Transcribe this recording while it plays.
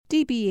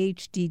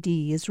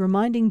DBHDD is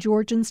reminding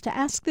Georgians to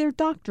ask their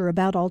doctor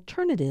about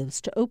alternatives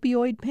to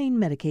opioid pain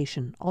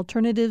medication.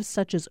 Alternatives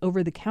such as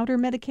over-the-counter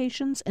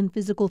medications and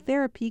physical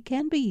therapy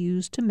can be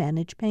used to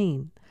manage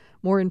pain.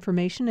 More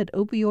information at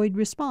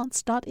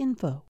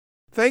opioidresponse.info.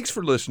 Thanks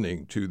for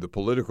listening to the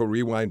Political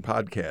Rewind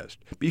podcast.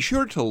 Be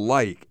sure to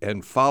like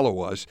and follow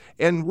us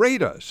and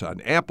rate us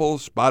on Apple,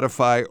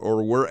 Spotify,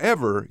 or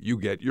wherever you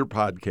get your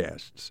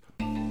podcasts.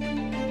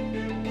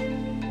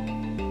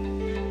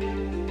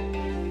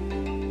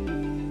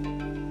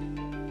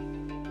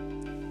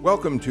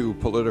 Welcome to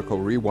Political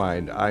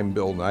Rewind. I'm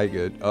Bill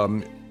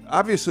Nigut.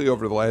 Obviously,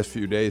 over the last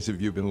few days,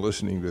 if you've been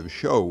listening to the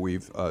show,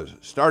 we've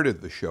started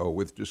the show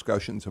with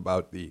discussions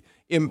about the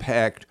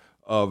impact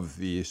of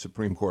the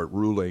Supreme Court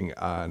ruling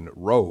on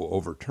Roe,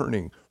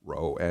 overturning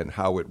Roe, and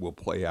how it will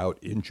play out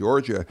in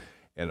Georgia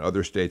and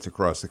other states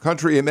across the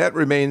country. And that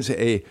remains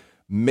a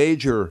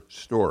major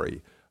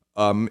story.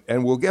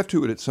 And we'll get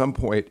to it at some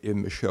point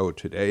in the show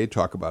today,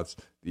 talk about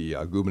the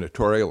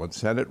gubernatorial and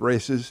Senate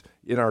races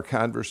in our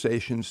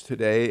conversations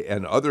today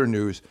and other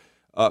news.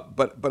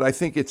 But I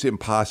think it's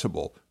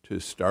impossible to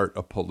start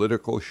a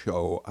political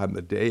show on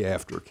the day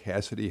after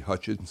Cassidy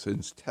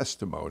Hutchinson's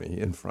testimony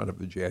in front of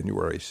the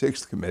January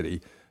 6th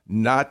committee,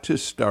 not to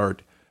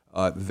start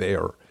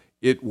there.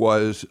 It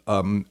was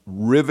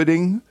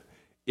riveting.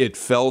 It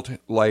felt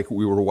like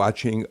we were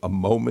watching a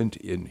moment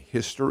in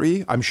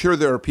history. I'm sure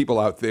there are people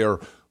out there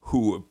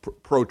who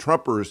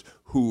pro-Trumpers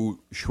who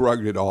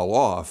shrugged it all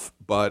off,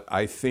 but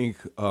I think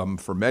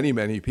for many,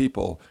 many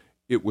people,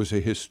 it was a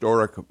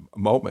historic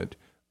moment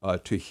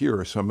to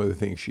hear some of the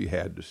things she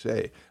had to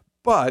say.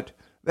 But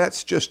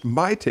that's just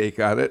my take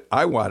on it.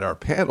 I want our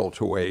panel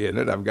to weigh in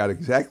it. I've got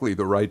exactly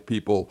the right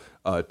people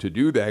to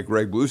do that.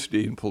 Greg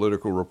Bluestein,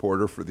 political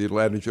reporter for the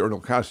Atlanta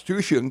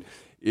Journal-Constitution,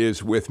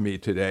 is with me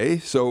today.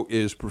 So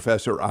is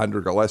Professor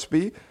Andra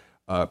Gillespie,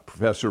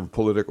 professor of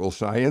political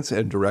science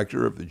and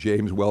director of the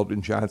James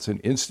Weldon Johnson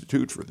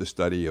Institute for the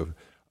Study of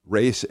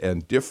Race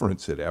and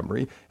Difference at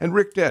Emory, and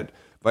Rick Dent,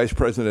 vice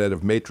president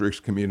of Matrix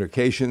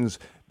Communications.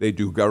 They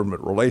do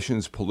government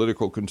relations,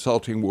 political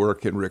consulting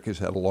work, and Rick has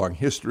had a long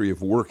history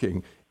of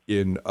working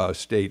in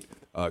state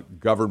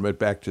government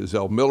back to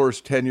Zell Miller's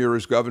tenure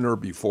as governor.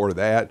 Before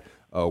that,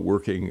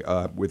 working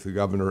with the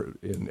governor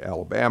in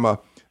Alabama.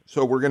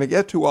 So we're going to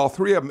get to all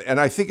three of them, and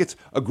I think it's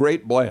a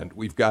great blend.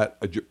 We've got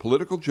a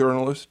political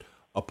journalist,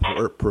 a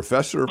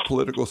professor of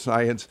political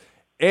science,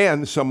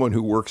 and someone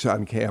who works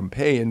on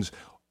campaigns.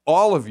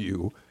 All of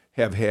you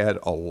have had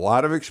a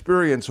lot of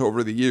experience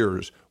over the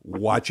years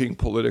watching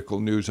political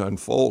news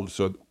unfold.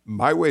 So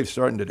my way of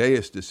starting today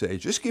is to say,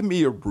 just give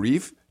me a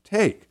brief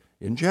take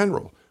in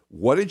general.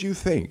 What did you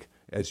think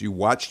as you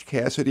watched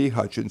Cassidy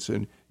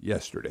Hutchinson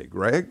yesterday?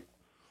 Greg?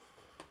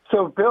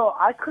 So, Bill,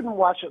 I couldn't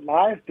watch it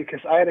live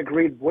because I had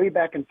agreed way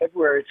back in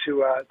February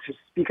to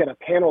speak at a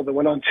panel that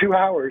went on 2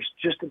 hours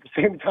just at the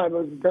same time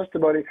as the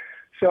testimony.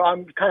 So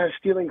I'm kind of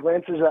stealing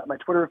glances at my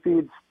Twitter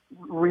feeds,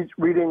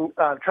 reading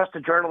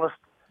trusted journalists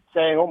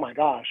saying, "Oh my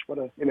gosh, what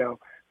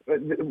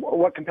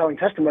compelling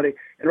testimony!"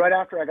 And right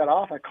after I got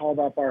off, I called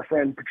up our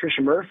friend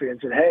Patricia Murphy and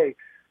said, "Hey,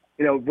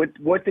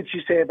 what did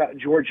she say about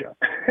Georgia?"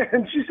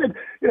 And she said,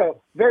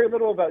 very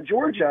little about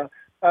Georgia,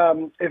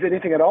 if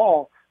anything at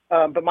all.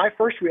 But my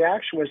first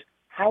reaction was,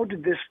 how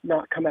did this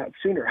not come out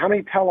sooner? How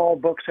many tell-all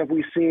books have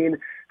we seen?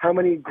 How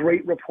many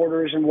great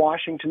reporters in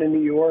Washington and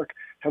New York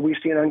have we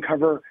seen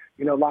uncover,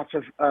 lots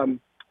of,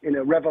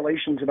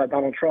 revelations about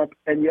Donald Trump?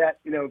 And yet,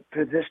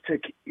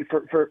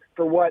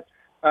 for what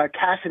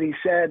Cassidy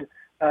said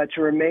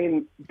to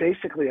remain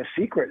basically a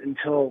secret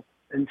until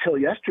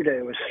yesterday,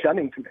 it was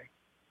stunning to me.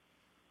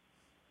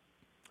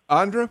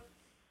 Andra?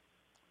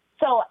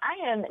 So I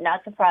am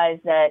not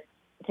surprised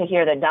to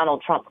hear that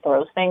Donald Trump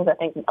throws things. I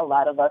think a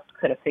lot of us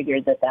could have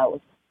figured that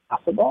was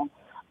possible.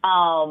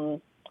 I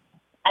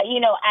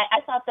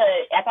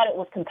thought it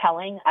was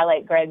compelling. I,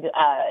 like Greg,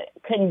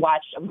 couldn't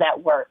watch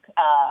that work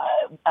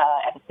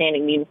at the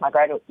standing meetings. My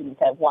graduate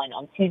students have one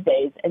on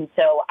Tuesdays, and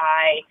so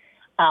I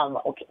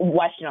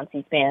watched it on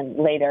C-SPAN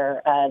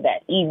later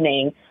that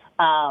evening.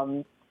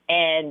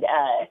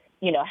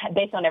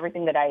 Based on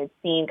everything that I had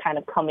seen kind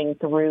of coming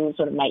through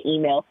sort of my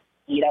email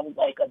feed, I was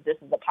like, this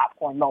is a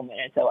popcorn moment.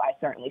 And so I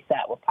certainly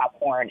sat with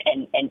popcorn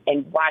and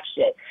watched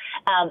it.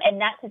 And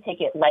not to take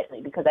it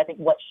lightly, because I think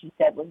what she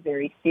said was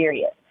very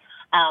serious.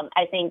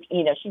 I think,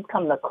 she's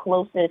come the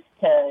closest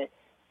to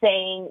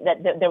saying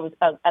that there was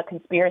a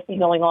conspiracy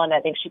going on.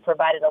 I think she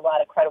provided a lot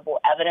of credible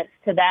evidence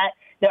to that.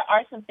 There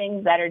are some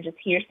things that are just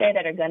hearsay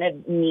that are going to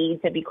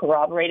need to be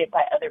corroborated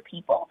by other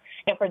people.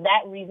 And for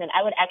that reason,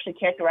 I would actually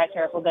characterize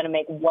her, if we're going to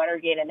make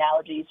Watergate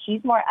analogies,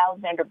 she's more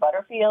Alexander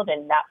Butterfield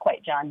and not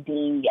quite John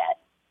Dean yet.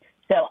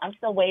 So I'm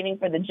still waiting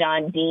for the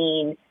John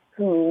Dean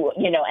who,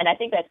 and I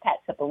think that's Pat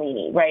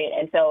Cipollini, right?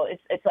 And so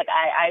it's like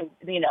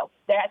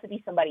there has to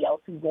be somebody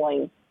else who's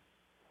going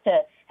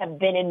to have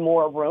been in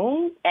more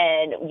rooms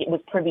and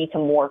was privy to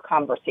more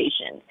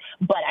conversations.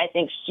 But I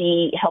think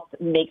she helped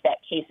make that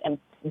case and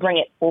bring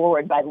it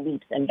forward by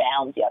leaps and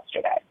bounds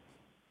yesterday.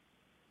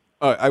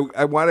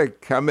 I want to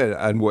comment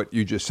on what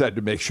you just said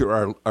to make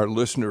sure our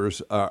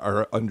listeners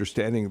are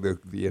understanding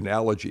the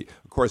analogy.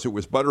 Of course, it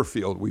was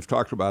Butterfield, we've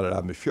talked about it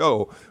on the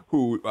show,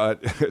 who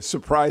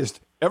surprised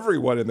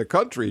everyone in the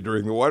country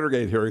during the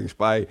Watergate hearings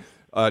by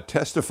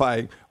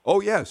testifying,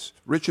 oh, yes,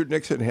 Richard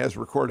Nixon has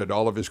recorded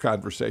all of his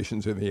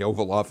conversations in the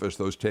Oval Office.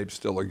 Those tapes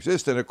still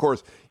exist. And, of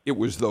course, it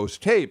was those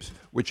tapes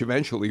which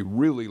eventually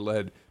really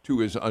led to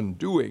his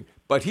undoing.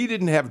 But he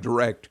didn't have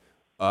direct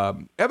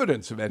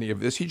evidence of any of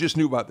this. He just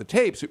knew about the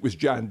tapes. It was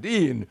John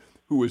Dean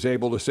who was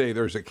able to say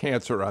there's a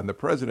cancer on the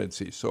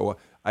presidency. So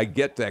I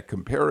get that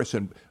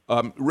comparison.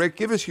 Rick,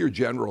 give us your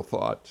general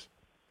thoughts.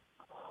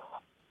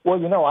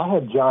 Well, I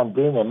had John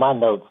Dean in my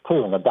notes,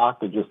 too, and the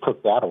doctor just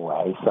took that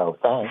away, so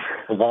thanks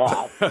for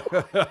that.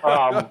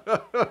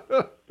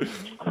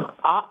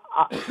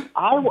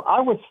 I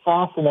was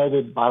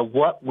fascinated by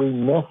what we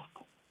missed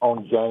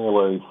on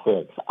January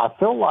 6th. I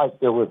feel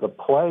like there was a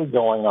play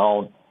going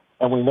on,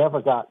 and we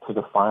never got to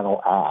the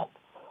final act.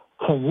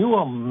 Can you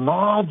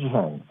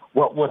imagine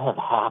what would have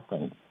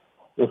happened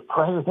if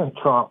President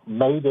Trump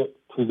made it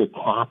to the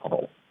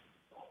Capitol?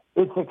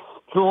 It's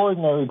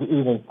extraordinary to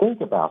even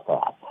think about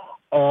that.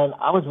 And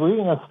I was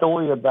reading a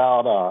story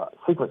about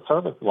Secret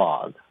Service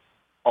logs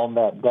on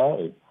that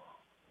day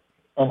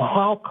and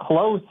how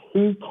close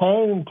he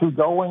came to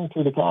going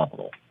to the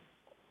Capitol.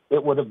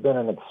 It would have been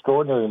an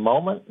extraordinary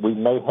moment. We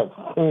may have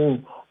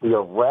seen the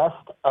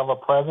arrest of a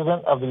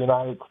president of the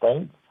United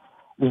States.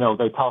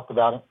 They talked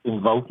about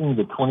invoking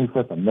the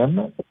 25th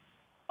Amendment,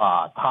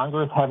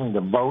 Congress having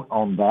to vote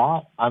on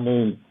that. I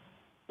mean,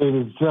 it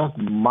is just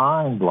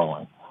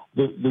mind-blowing.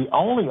 The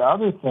only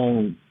other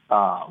thing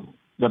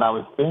that I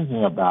was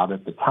thinking about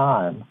at the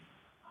time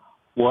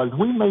was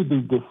we may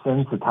be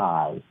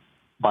desensitized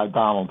by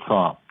Donald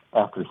Trump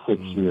after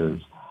 6 years.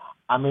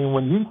 I mean,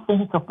 when you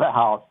think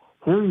about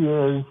here he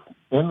is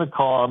in the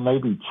car,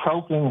 maybe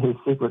choking his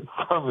Secret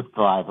Service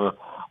driver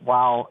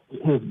while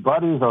his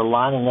buddies are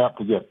lining up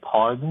to get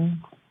pardons,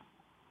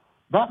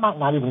 that might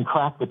not even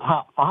crack the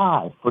top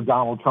 5 for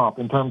Donald Trump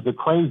in terms of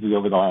crazy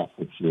over the last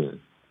 6 years.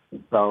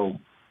 So,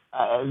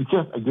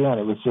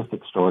 it was just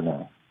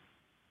extraordinary.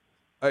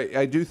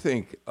 I do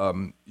think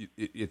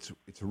it's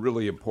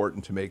really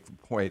important to make the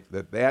point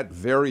that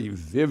very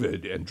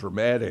vivid and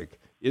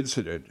dramatic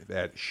incident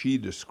that she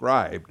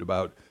described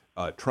about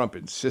Trump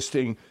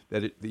insisting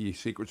that the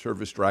Secret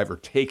Service driver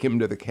take him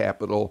to the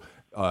Capitol,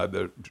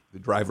 the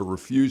driver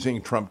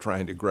refusing, Trump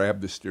trying to grab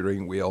the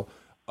steering wheel.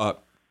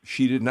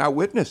 She did not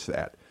witness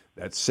that.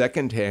 That's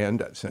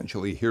secondhand,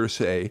 essentially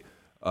hearsay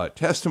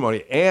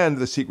testimony, and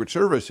the Secret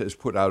Service has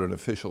put out an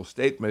official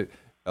statement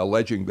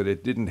alleging that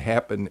it didn't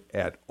happen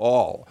at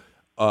all.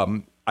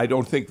 I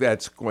don't think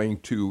that's going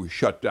to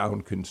shut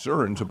down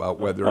concerns about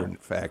whether, in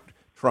fact,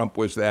 Trump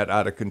was that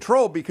out of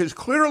control, because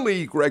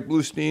clearly, Greg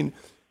Bluestein,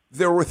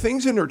 there were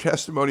things in her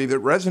testimony that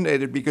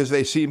resonated because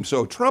they seemed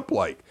so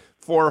Trump-like.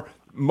 For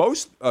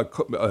most,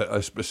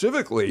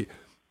 specifically,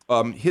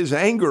 his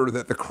anger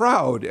that the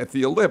crowd at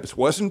the Ellipse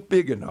wasn't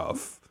big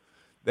enough,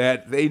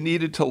 that they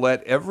needed to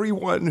let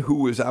everyone who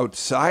was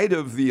outside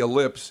of the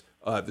Ellipse,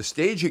 the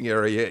staging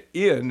area,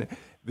 in.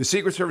 The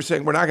Secret Service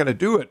saying, we're not going to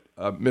do it,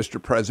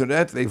 Mr.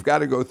 President. They've got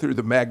to go through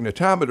the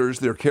magnetometers.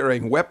 They're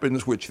carrying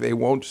weapons which they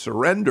won't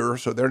surrender,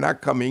 so they're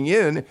not coming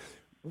in.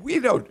 We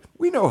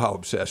know how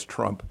obsessed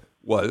Trump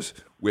was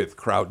with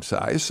crowd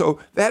size, so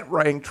that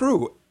rang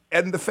true.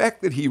 And the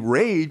fact that he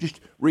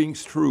raged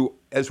rings true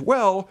as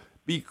well,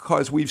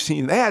 because we've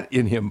seen that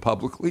in him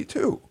publicly,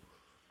 too.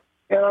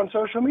 And on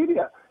social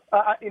media.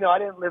 I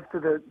didn't live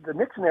through the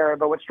Nixon era,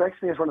 but what strikes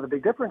me as one of the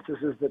big differences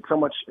is that so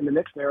much in the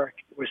Nixon era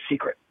was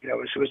secret. It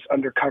was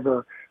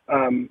undercover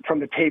from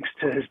the tapes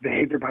to his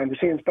behavior behind the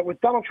scenes. But with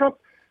Donald Trump,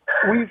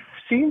 we've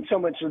seen so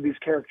much of these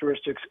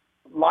characteristics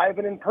live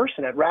and in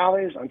person at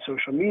rallies, on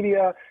social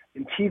media,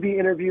 in TV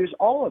interviews,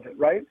 all of it,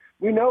 right?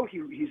 We know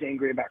he's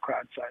angry about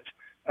crowd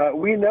size.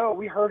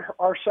 We heard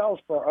ourselves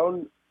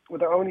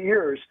with our own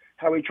ears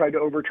how he tried to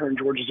overturn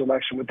Georgia's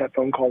election with that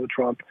phone call to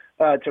Trump,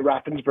 to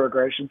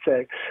Raffensperger, I should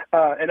say,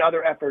 and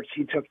other efforts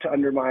he took to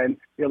undermine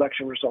the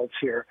election results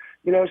here.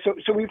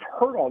 So we've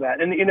heard all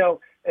that.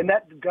 And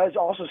that does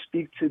also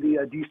speak to the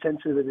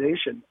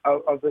desensitization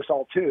of this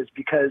all, too, is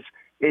because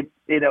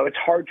it's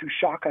hard to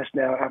shock us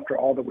now after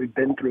all that we've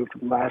been through for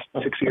the last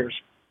 6 years.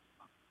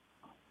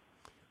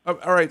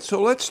 All right,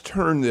 so let's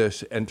turn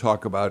this and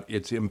talk about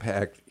its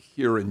impact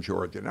here in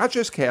Georgia. Not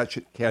just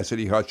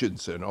Cassidy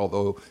Hutchinson,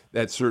 although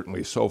that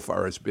certainly so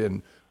far has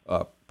been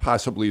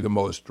possibly the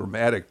most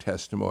dramatic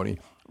testimony.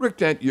 Rick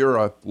Dent, you're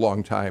a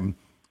longtime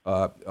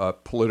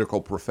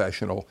political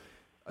professional.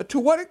 To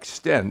what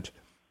extent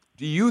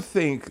do you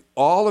think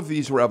all of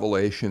these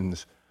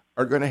revelations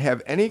are going to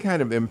have any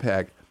kind of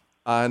impact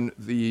on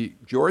the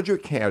Georgia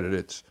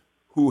candidates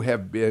who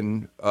have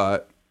been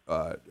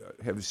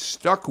have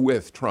stuck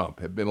with Trump,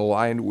 have been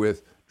aligned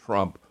with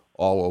Trump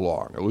all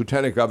along? A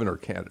lieutenant governor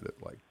candidate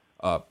like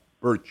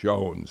Burt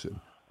Jones and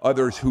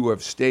others who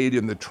have stayed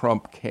in the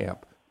Trump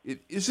camp.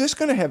 Is this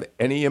going to have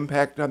any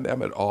impact on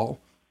them at all?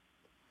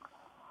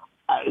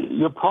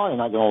 You're probably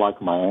not going to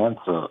like my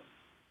answer,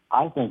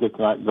 I think it's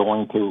not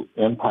going to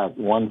impact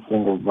one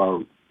single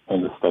vote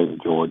in the state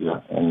of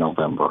Georgia in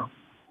November.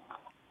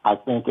 I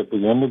think at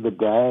the end of the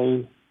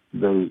day,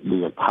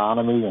 the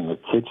economy and the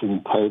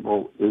kitchen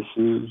table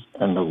issues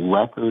and the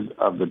record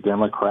of the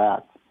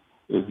Democrats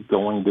is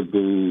going to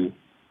be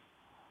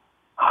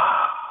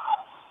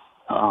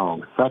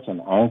such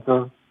an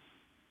anchor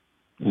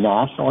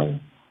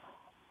nationally.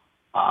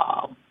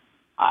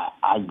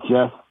 I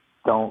just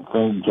don't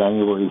think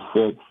January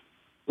 6th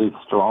is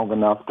strong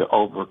enough to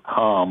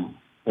overcome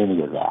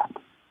any of that.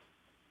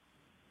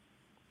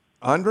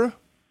 Andra?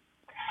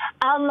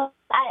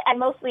 I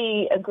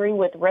mostly agree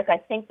with Rick. I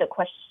think the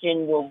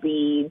question will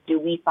be, do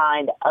we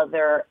find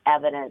other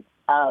evidence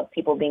of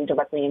people being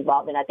directly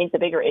involved? And I think the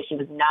bigger issue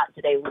is not,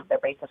 do they lose their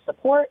base of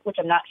support, which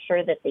I'm not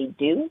sure that they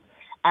do,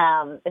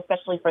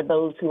 especially for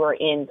those who are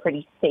in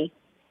pretty safe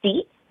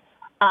seats.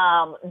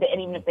 And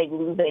even if they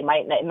lose, it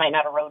might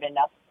not erode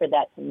enough for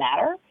that to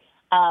matter.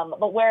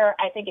 But where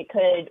I think it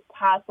could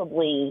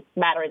possibly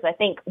matter is, I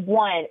think,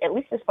 one, at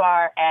least as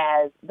far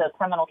as the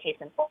criminal case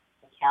in Fulton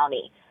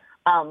County,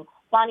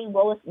 Fani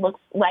Willis looks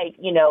like,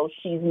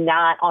 she's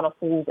not on a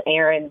fool's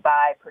errand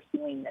by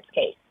pursuing this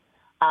case.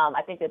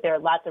 I think that there are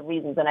lots of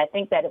reasons, and I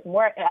think that if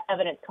more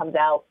evidence comes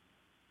out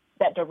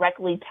that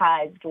directly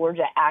ties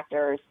Georgia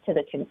actors to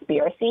the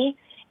conspiracy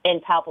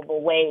in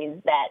palpable ways,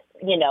 that,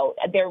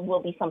 there will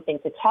be something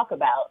to talk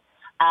about.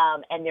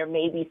 And there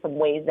may be some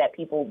ways that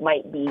people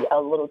might be a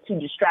little too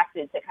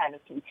distracted to kind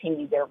of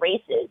continue their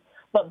races.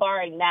 But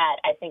barring that,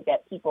 I think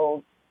that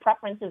people's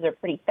preferences are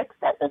pretty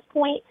fixed at this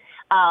point.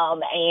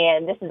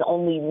 And this is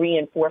only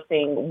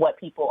reinforcing what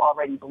people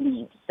already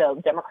believed.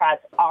 So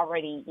Democrats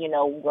already,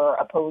 were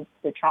opposed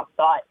to Trump,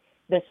 thought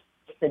this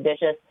was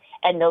seditious.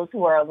 And those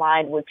who are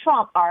aligned with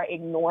Trump are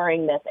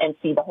ignoring this and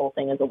see the whole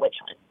thing as a witch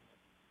hunt.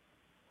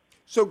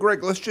 So,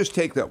 Greg, let's just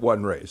take that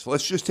one race.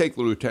 Let's just take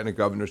the lieutenant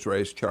governor's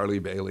race, Charlie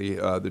Bailey,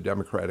 the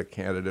Democratic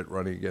candidate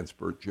running against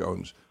Burt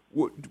Jones.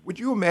 Would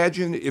you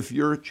imagine if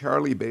you're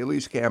Charlie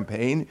Bailey's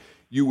campaign,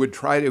 you would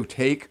try to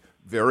take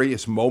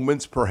various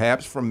moments,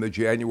 perhaps from the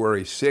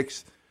January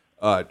 6th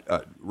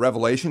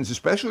revelations,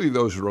 especially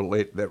those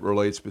that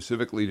relate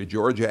specifically to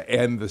Georgia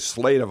and the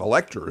slate of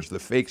electors, the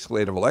fake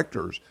slate of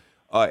electors,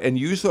 and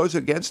use those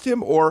against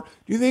him? Or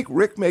do you think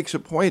Rick makes a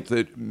point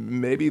that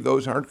maybe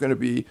those aren't going to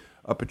be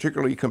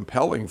particularly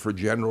compelling for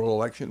general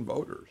election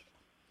voters?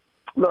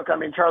 Look,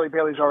 Charlie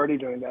Bailey's already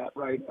doing that,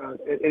 right?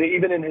 And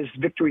even in his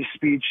victory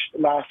speech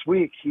last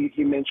week,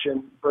 he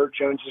mentioned Burt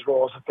Jones's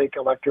role as a fake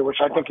elector, which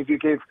I think if you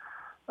gave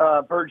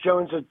Burt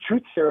Jones a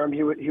truth serum,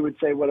 he would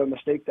say what a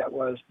mistake that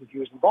was, that he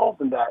was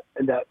involved in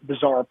that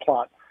bizarre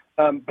plot.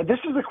 But this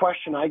is the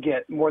question I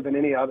get more than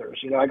any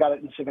others. I got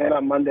it in Savannah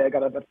on Monday. I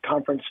got it at the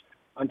conference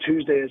on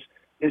Tuesday.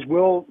 Is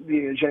will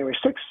the January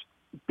 6th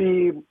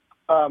be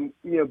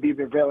be a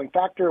prevailing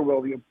factor?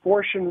 Will the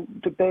abortion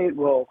debate?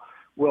 Will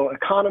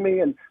economy?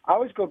 And I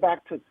always go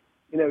back to,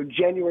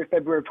 January,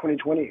 February of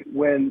 2020,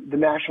 when the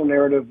national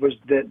narrative was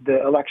that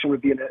the election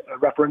would be a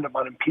referendum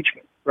on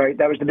impeachment, right?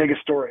 That was the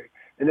biggest story.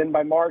 And then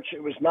by March,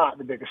 it was not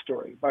the biggest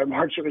story. By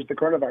March, it was the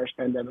coronavirus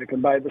pandemic.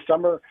 And by the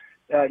summer,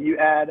 you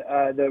add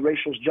the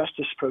racial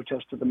justice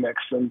protest to the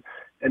mix, and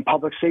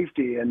public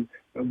safety and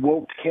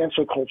woke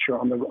cancel culture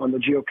on the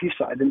GOP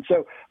side. And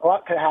so a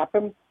lot could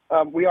happen.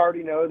 We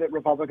already know that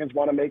Republicans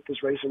want to make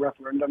this race a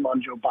referendum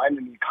on Joe Biden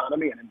and the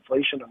economy and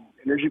inflation and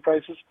energy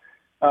prices.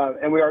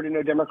 And we already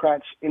know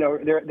Democrats,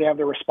 they have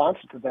their response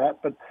to that,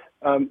 but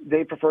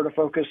they prefer to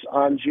focus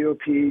on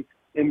GOP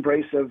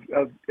embrace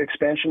of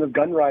expansion of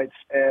gun rights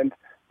and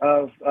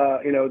of,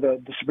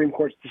 the Supreme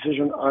Court's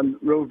decision on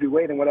Roe v.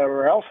 Wade and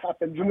whatever else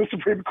happens in the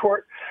Supreme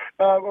Court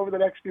over the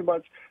next few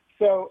months.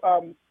 So,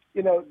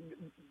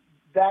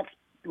 that's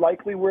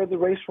likely where the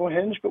race will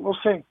hinge, but we'll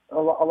see. A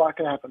lot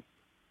can happen.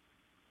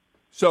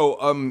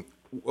 So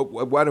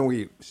why don't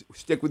we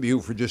stick with you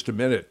for just a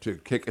minute to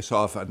kick us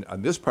off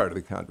on this part of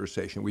the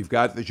conversation. We've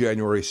got the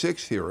January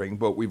 6th hearing,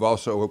 but we've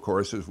also, of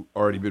course, as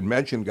already been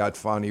mentioned, got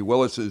Fani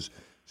Willis's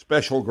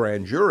special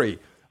grand jury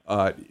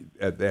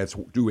that's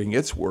doing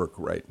its work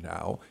right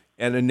now.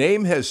 And a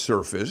name has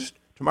surfaced.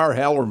 Tamar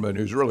Hallerman,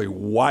 who's really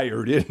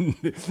wired in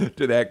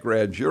to that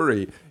grand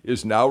jury,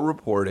 is now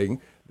reporting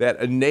that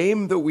a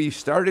name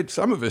that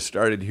some of us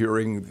started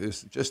hearing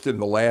this just in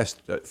the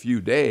last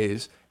few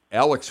days,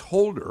 Alex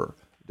Holder,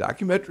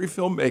 documentary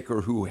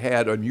filmmaker who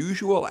had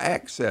unusual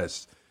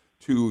access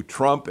to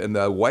Trump and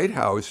the White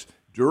House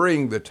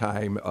during the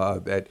time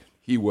that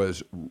he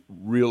was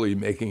really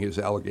making his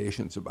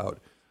allegations about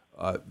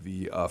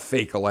the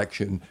fake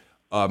election,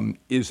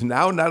 is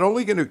now not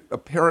only going to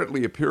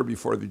apparently appear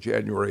before the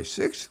January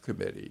 6th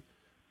committee,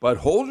 but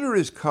Holder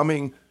is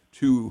coming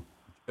to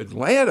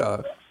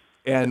Atlanta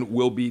and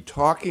will be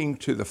talking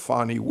to the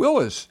Fani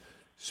Willis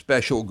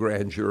special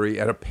grand jury.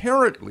 And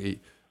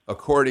apparently,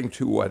 according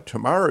to what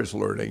Tamar is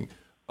learning,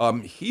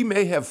 he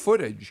may have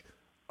footage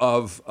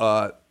of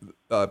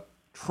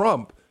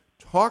Trump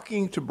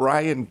talking to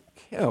Brian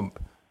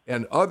Kemp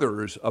and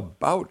others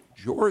about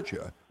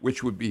Georgia,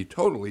 which would be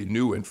totally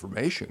new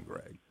information,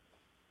 Greg.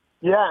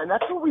 Yeah, and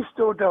that's what we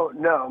still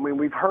don't know. I mean,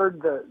 we've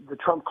heard the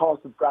Trump calls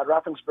of Brad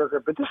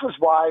Raffensperger, but this is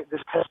why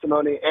this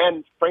testimony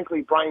and,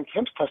 frankly, Brian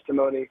Kemp's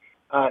testimony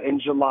in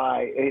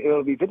July,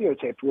 it'll be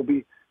videotaped, will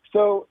be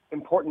so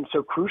important,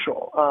 so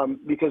crucial,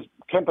 because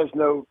Kemp has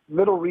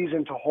little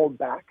reason to hold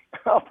back,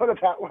 I'll put it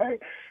that way,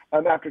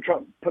 after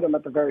Trump put him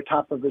at the very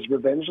top of his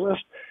revenge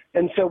list.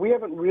 And so we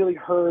haven't really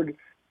heard,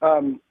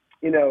 Brian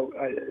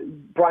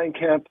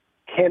Kemp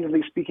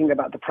candidly speaking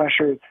about the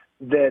pressure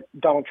that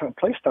Donald Trump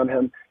placed on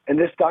him. And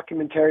this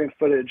documentary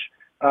footage,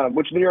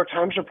 which the New York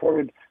Times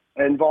reported,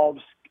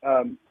 involves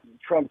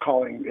Trump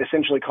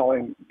essentially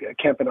calling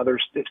Kemp and other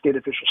state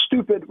officials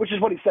stupid, which is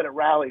what he said at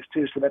rallies,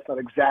 too, so that's not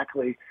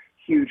exactly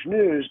huge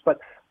news. But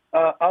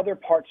other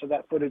parts of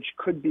that footage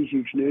could be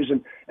huge news.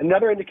 And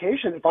another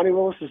indication that Fani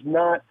Willis is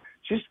not,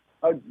 she's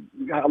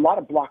got a lot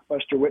of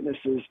blockbuster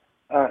witnesses,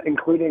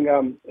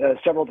 including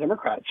several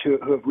Democrats who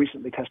have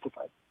recently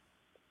testified.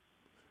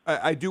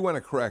 I do want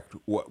to correct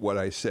what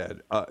I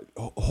said.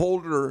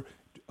 Holder,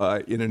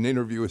 in an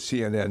interview with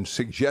CNN,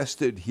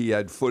 suggested he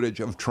had footage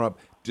of Trump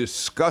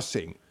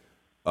discussing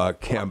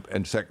Kemp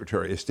and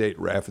Secretary of State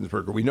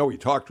Raffensperger. We know he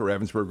talked to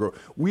Raffensperger.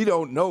 We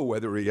don't know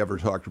whether he ever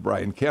talked to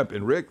Brian Kemp.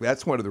 And Rick,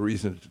 that's one of the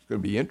reasons it's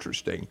going to be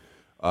interesting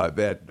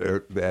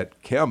that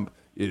Kemp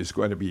is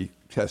going to be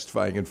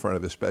testifying in front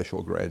of the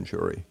special grand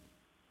jury.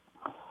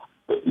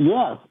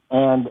 Yes,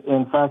 and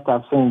in fact,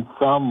 I've seen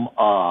some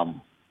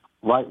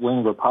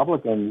right-wing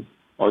Republicans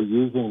are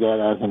using that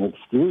as an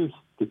excuse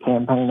to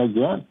campaign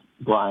against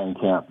Brian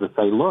Kemp, to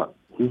say, look,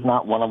 he's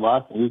not one of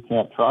us, and you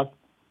can't trust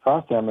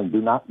him, and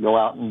do not go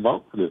out and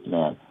vote for this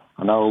man.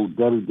 I know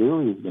Debbie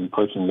Dewey has been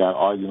pushing that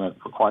argument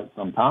for quite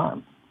some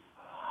time.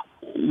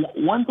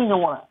 One thing I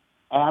want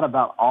to add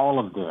about all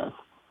of this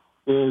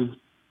is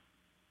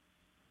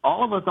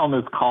all of us on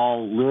this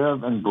call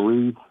live and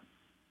breathe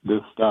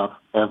this stuff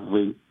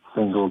every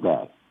single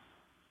day.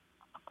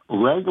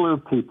 Regular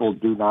people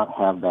do not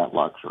have that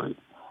luxury.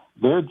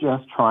 They're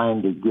just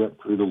trying to get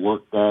through the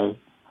workday,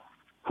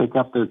 pick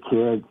up their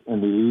kids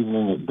in the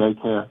evening at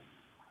daycare,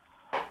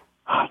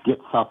 get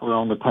supper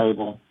on the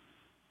table,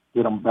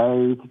 get them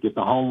bathed, get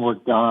the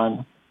homework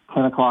done,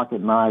 10 o'clock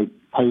at night,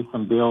 pay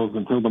some bills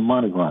until the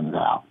money runs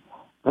out.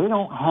 They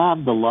don't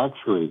have the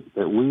luxury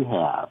that we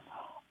have.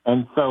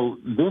 And so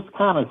this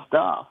kind of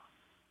stuff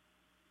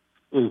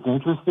is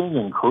interesting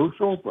and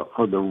crucial, but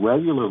for the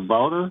regular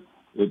voter,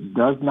 it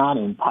does not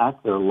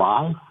impact their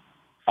life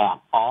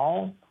at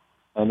all.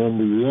 And in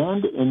the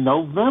end, in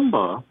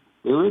November,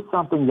 there is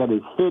something that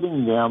is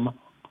hitting them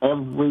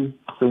every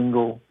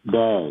single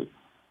day.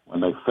 When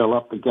they fill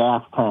up the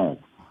gas tank,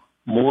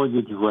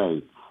 mortgage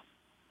rates,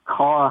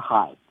 car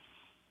hikes,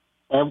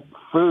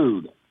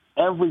 food,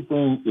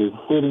 everything is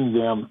hitting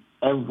them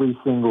every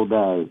single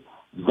day.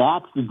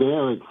 That's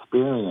their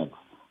experience.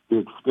 The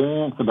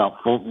experience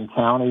about Fulton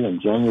County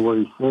and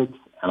January 6th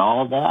and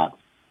all of that,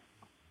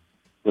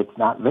 it's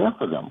not there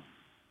for them.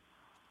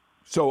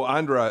 So,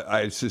 Andra,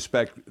 I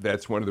suspect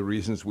that's one of the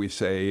reasons we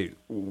say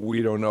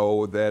we don't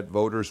know that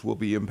voters will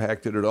be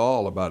impacted at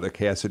all about a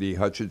Cassidy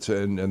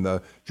Hutchinson and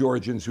the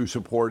Georgians who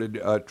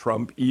supported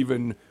Trump,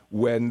 even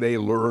when they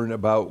learn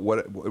about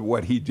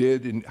what he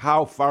did and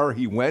how far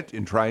he went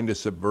in trying to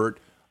subvert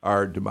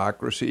our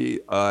democracy.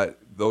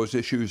 Those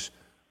issues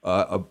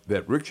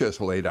that Rick just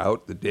laid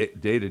out, the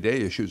day-to-day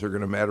issues, are going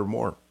to matter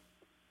more.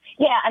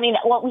 Yeah, I mean,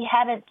 what we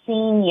haven't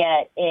seen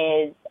yet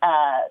is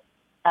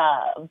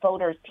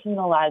voters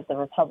penalize the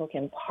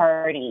Republican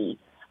Party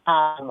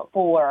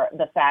for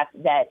the fact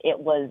that it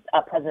was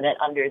a president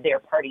under their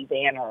party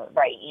banner,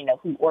 right,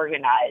 who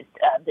organized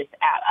this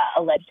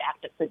alleged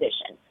act of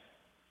sedition.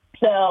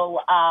 So,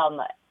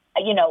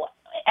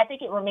 I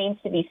think it remains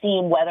to be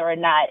seen whether or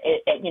not,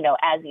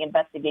 as the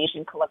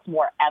investigation collects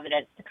more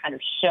evidence to kind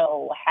of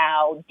show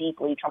how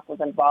deeply Trump was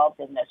involved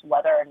in this,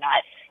 whether or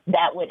not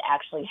that would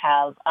actually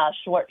have a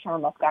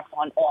short-term effect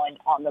on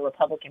the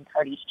Republican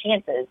Party's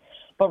chances.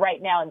 But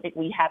right now, I think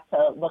we have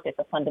to look at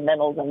the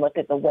fundamentals and look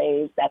at the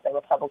ways that the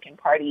Republican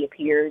Party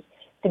appears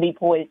to be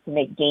poised to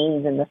make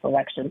gains in this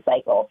election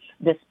cycle,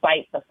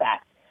 despite the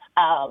fact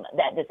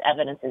that this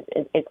evidence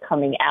is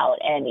coming out.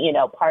 And,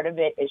 part of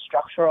it is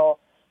structural.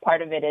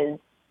 Part of it is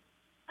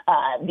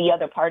the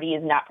other party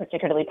is not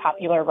particularly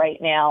popular right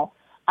now,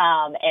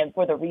 and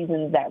for the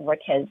reasons that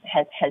Rick has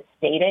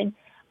stated.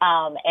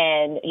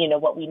 And,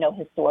 what we know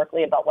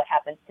historically about what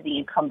happens to the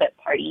incumbent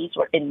parties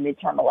or in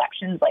midterm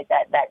elections, like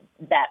that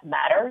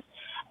matters.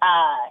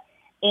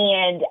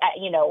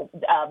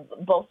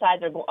 Both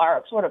sides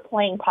are sort of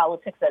playing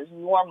politics as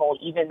normal,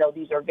 even though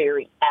these are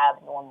very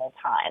abnormal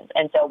times.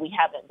 And so we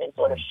haven't been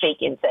sort of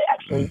shaken to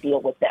actually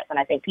deal with this. And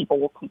I think people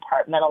will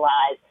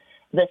compartmentalize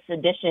the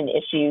sedition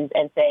issues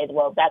and say,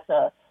 well, that's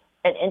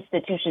an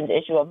institution's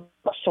issue of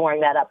shoring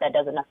that up. That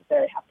doesn't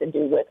necessarily have to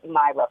do with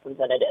my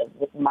representative,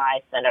 with my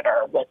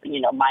senator, with,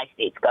 my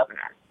state's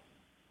governor.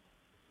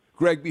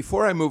 Greg,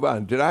 before I move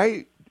on, did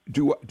I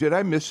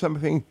miss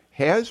something?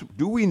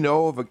 Do we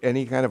know of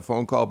any kind of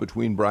phone call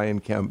between Brian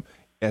Kemp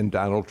and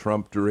Donald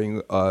Trump during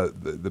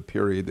the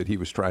period that he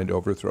was trying to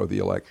overthrow the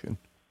election?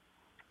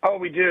 Oh,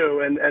 we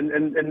do,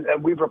 and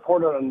we've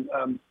reported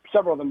on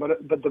several of them,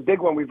 but the big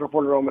one we've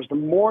reported on was the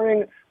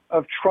morning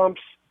of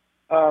Trump's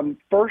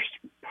first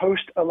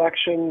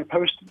post-election,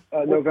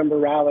 post-November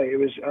rally. It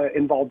was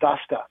in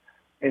Valdosta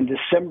in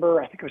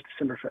December, I think it was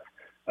December 5th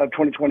of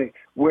 2020,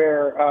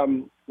 where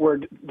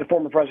the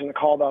former president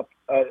called up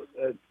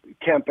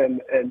Kemp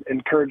and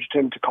encouraged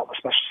him to call a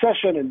special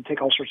session and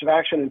take all sorts of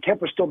action. And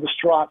Kemp was still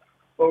distraught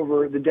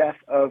over the death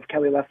of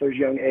Kelly Loeffler's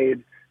young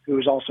aide, who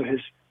was also his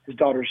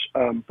daughter's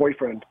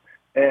boyfriend,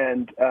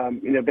 and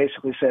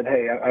basically said,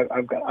 "Hey,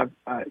 I've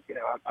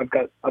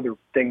got other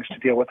things to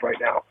deal with right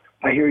now.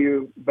 I hear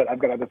you, but I've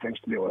got other things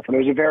to deal with." And it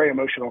was a very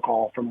emotional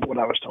call, from what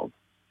I was told.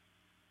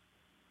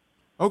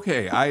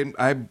 Okay,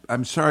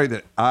 I'm sorry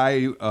that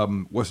I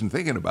wasn't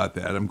thinking about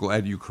that. I'm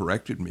glad you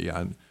corrected me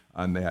on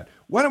that.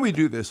 Why don't we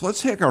do this?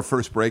 Let's take our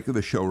first break of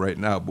the show right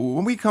now. But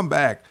when we come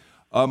back,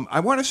 I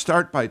want to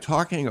start by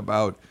talking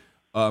about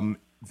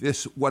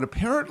this, what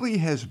apparently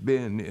has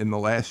been in the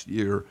last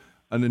year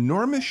an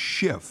enormous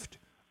shift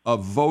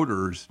of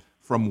voters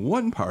from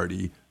one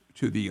party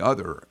to the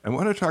other. I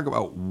want to talk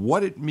about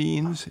what it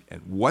means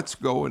and what's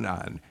going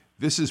on.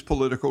 This is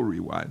Political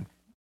Rewind.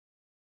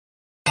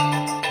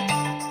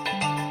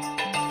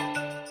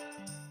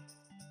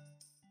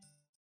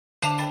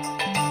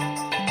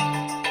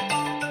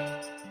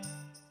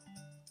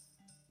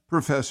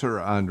 Professor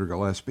Andra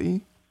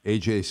Gillespie,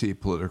 AJC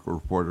political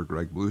reporter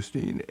Greg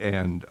Bluestein,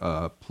 and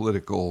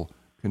political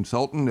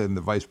consultant and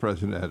the vice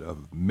president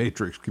of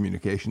Matrix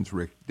Communications,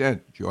 Rick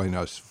Dent, join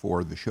us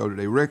for the show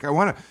today. Rick, I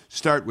want to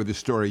start with a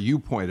story you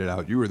pointed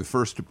out. You were the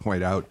first to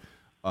point out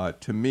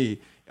to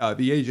me.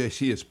 The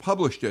AJC has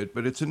published it,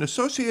 but it's an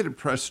Associated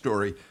Press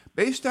story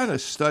based on a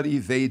study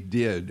they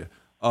did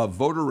of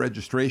voter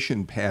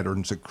registration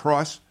patterns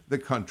across the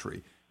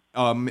country.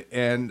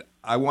 And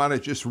I want to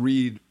just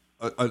read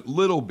a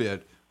little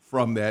bit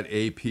from that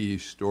AP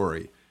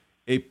story.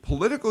 A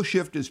political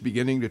shift is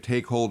beginning to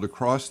take hold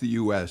across the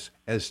U.S.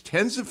 as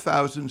tens of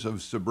thousands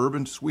of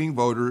suburban swing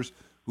voters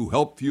who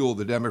helped fuel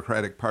the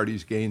Democratic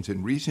Party's gains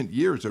in recent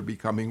years are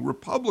becoming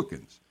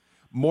Republicans.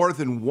 More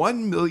than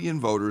 1 million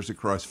voters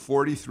across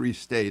 43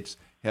 states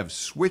have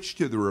switched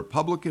to the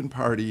Republican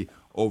Party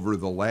over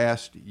the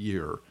last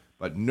year.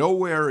 But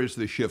nowhere is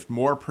the shift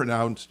more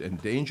pronounced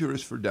and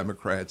dangerous for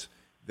Democrats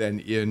than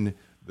in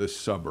the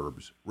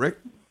suburbs. Rick?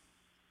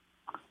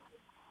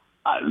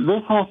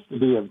 This has to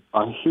be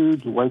a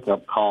huge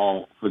wake-up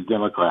call for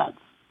Democrats,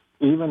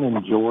 even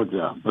in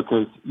Georgia,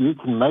 because you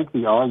can make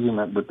the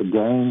argument that the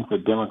gains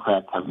that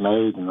Democrats have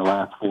made in the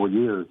last 4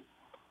 years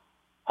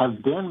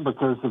have been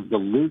because of the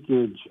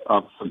leakage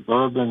of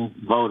suburban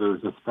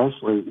voters,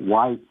 especially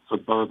white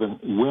suburban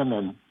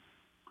women,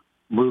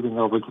 moving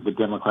over to the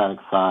Democratic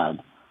side.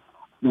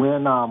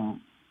 When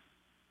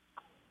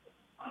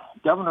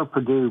Governor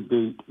Perdue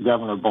beat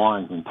Governor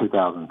Barnes in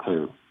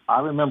 2002, I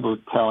remember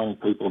telling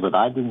people that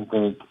I didn't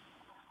think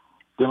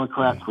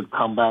Democrats would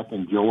come back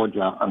in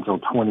Georgia until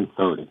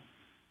 2030.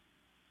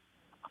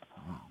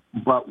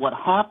 But what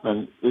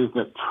happened is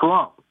that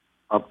Trump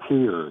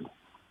appeared,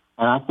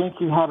 and I think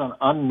he had an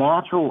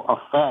unnatural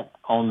effect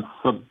on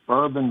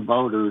suburban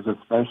voters,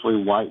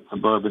 especially white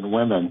suburban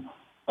women,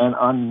 and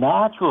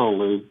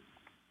unnaturally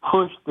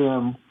pushed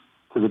them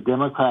to the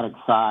Democratic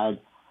side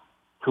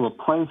to a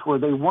place where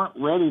they weren't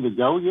ready to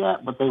go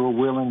yet, but they were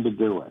willing to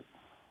do it.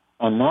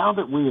 And now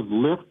that we have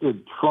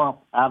lifted Trump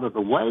out of the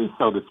way,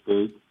 so to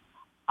speak,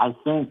 I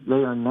think they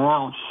are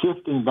now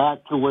shifting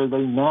back to where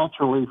they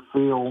naturally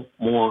feel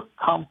more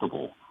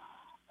comfortable.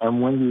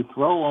 And when you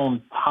throw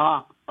on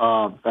top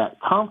of that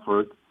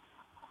comfort,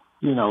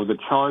 the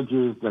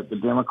charges that the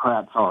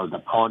Democrats are the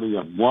party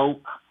of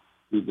woke,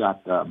 you've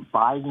got the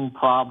Biden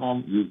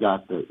problem, you've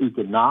got the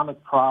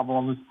economic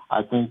problems.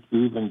 I think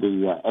even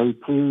the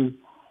AP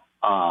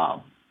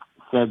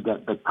said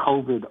that the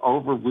COVID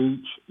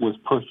overreach was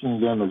pushing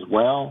them as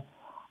well.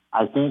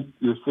 I think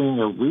you're seeing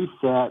a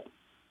reset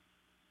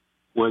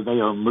where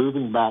they are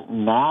moving back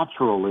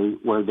naturally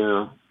where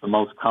they're the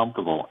most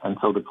comfortable. And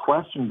so the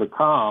question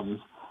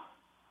becomes,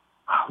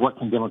 what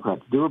can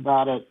Democrats do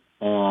about it?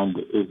 And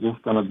is this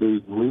going to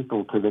be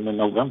lethal to them in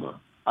November?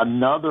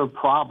 Another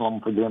problem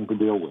for them to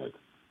deal with.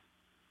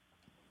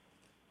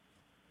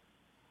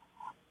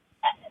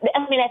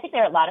 I mean, I think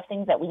there are a lot of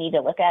things that we need to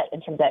look at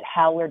in terms of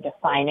how we're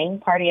defining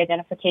party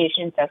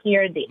identification. So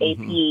here, the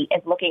AP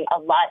is looking a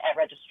lot at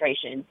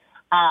registration,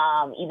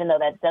 even though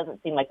that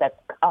doesn't seem like that's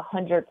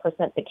 100%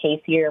 the case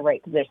here, right?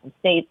 Because there's some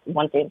states,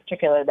 one state in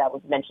particular that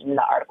was mentioned in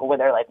the article, where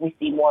they're like, we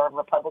see more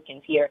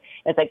Republicans here.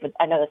 It's like, but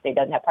I know the state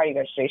doesn't have party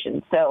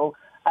registration, so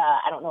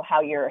I don't know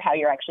how you're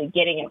actually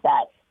getting at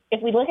that.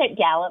 If we look at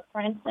Gallup, for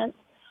instance,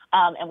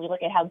 and we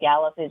look at how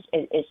Gallup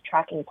is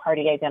tracking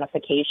party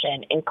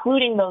identification,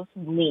 including those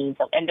who lean,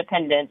 so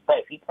independents, but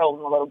if you probe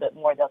them a little bit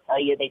more, they'll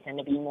tell you they tend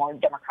to be more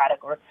Democratic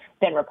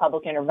than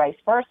Republican or vice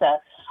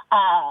versa.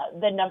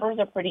 The numbers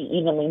are pretty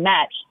evenly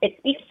matched. It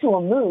speaks to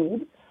a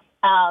mood.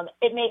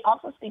 It may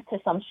also speak to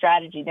some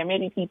strategy. There may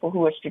be people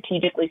who are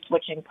strategically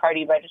switching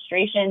party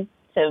registration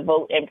to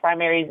vote in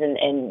primaries,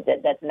 and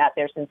that's not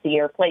their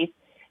sincere place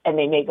and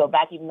they may go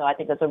back, even though I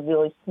think that's a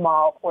really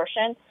small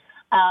portion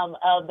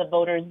of the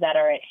voters that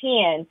are at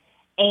hand.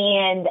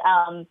 And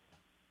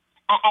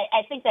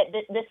I think that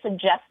this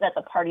suggests that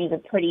the parties are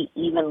pretty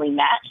evenly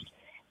matched.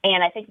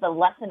 And I think the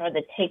lesson or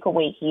the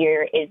takeaway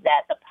here is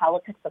that the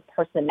politics of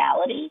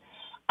personality,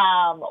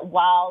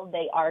 while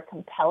they are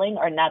compelling,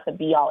 are not the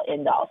be-all,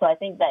 end-all. So I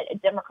think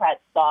that Democrats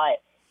thought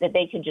that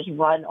they could just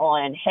run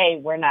on, hey,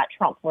 we're not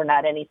Trump, we're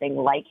not anything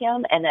like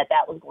him, and that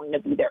was going to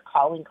be their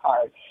calling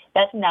card.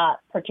 That's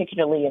not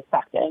particularly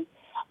effective.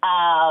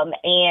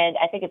 And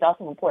I think it's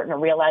also important to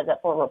realize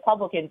that for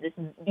Republicans,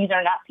 these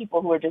are not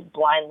people who are just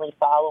blindly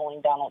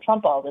following Donald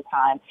Trump all the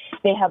time.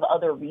 They have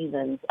other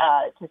reasons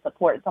to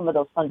support. Some of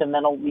those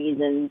fundamental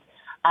reasons,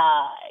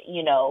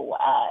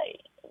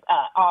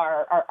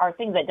 are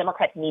things that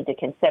Democrats need to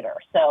consider.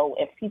 So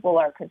if people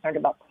are concerned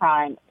about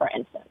crime, for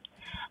instance,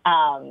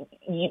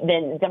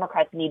 then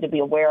Democrats need to be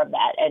aware of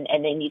that,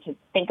 and they need to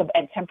think of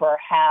and temper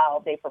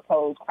how they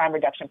propose crime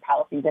reduction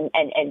policies and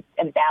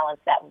balance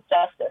that with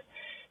justice.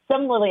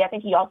 Similarly, I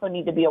think you also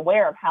need to be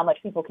aware of how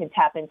much people can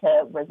tap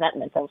into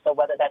resentment. So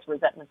whether that's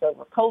resentments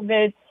over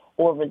COVID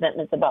or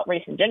resentments about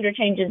race and gender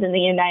changes in the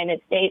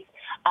United States,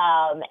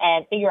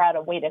 and figure out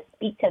a way to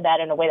speak to that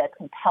in a way that's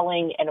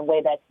compelling, in a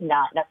way that's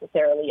not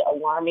necessarily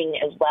alarming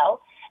as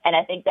well. And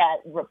I think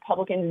that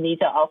Republicans need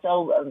to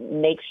also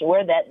make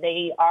sure that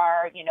they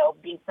are,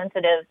 being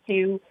sensitive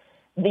to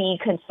the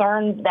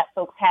concerns that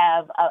folks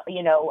have,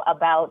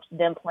 about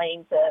them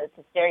playing to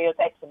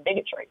stereotypes and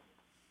bigotry.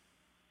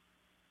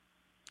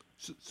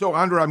 So,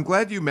 Andra, I'm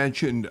glad you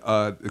mentioned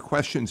the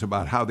questions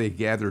about how they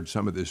gathered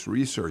some of this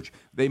research.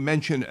 They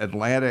mentioned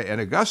Atlanta and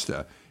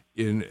Augusta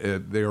in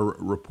their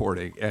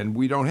reporting, and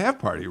we don't have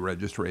party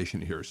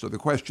registration here. So the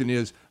question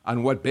is,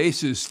 on what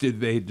basis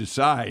did they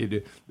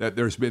decide that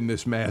there's been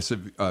this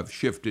massive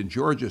shift in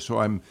Georgia? So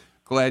I'm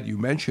glad you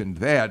mentioned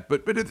that.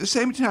 But at the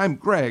same time,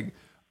 Greg,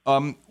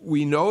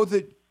 we know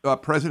that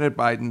President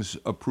Biden's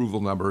approval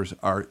numbers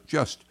are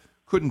just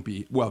couldn't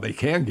be, well, they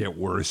can get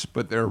worse,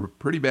 but they're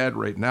pretty bad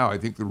right now. I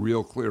think the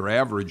real clear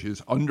average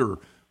is under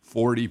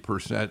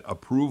 40%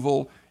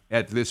 approval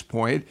at this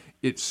point.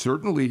 It's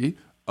certainly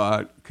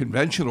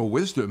conventional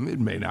wisdom.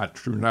 It may not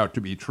turn out to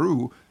be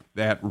true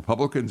that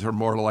Republicans are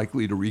more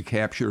likely to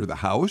recapture the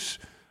House,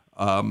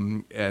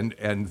 and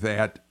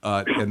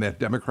that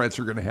Democrats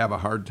are going to have a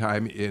hard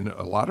time in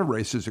a lot of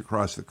races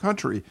across the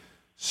country.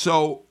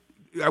 So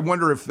I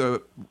wonder if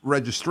the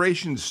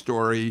registration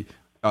story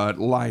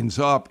lines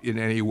up in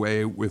any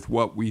way with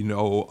what we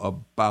know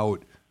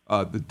about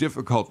the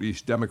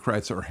difficulties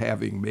Democrats are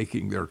having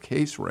making their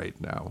case right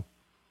now.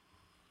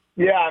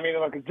 Yeah, I mean,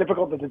 look, it's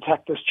difficult to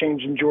detect this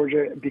change in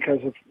Georgia because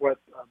of what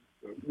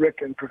Rick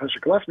and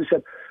Professor Gillespie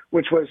said,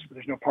 which was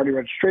there's no party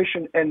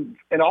registration, and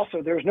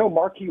also there's no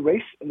marquee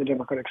race in the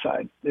Democratic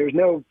side. There's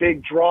no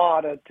big draw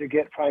to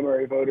get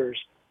primary voters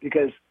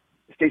because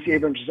Stacey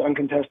Abrams is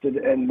uncontested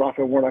and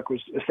Raphael Warnock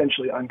was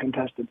essentially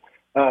uncontested.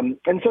 And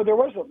so there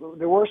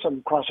were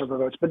some crossover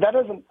votes, but that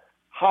doesn't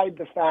hide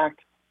the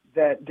fact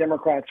that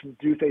Democrats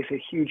do face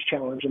a huge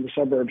challenge in the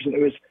suburbs. And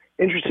it was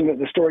interesting that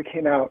the story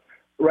came out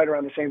right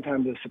around the same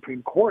time the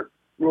Supreme Court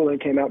ruling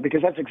came out,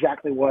 because that's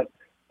exactly what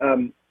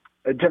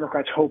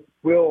Democrats hope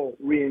will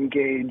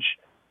reengage,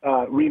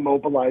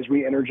 remobilize,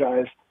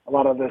 re-energize a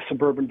lot of the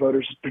suburban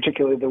voters,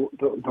 particularly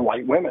the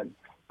white women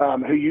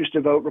who used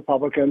to vote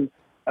Republican,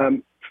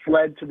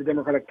 fled to the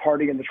Democratic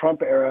Party in the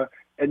Trump era,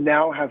 and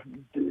now have,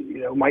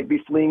 might be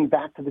fleeing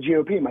back to the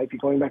GOP, might be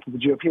going back to the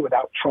GOP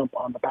without Trump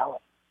on the ballot.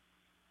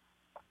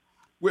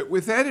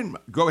 With that in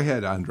mind, go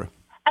ahead, Andra.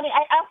 I mean,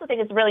 I also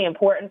think it's really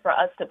important for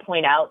us to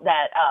point out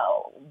that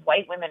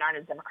white women aren't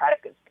as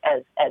democratic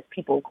as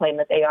people claim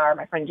that they are.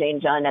 My friend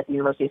Jane Junn at the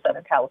University of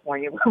Southern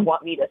California would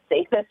want me to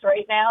say this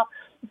right now.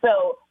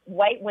 So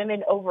white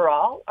women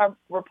overall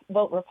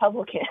vote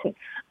Republican.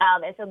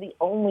 And so the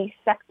only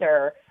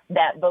sector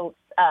that votes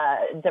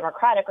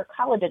Democratic are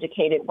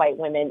college-educated white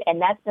women,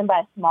 and that's been by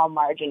a small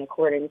margin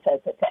according to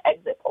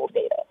exit poll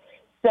data.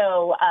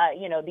 So,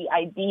 the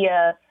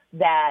idea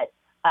that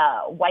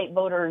white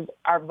voters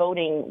are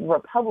voting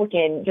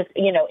Republican just,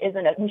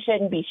 we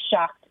shouldn't be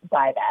shocked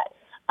by that.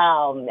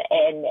 And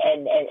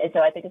so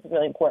I think it's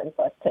really important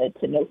for us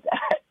to note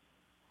that.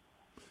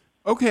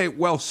 Okay,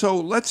 well, so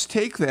let's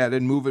take that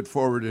and move it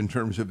forward in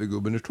terms of the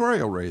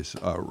gubernatorial race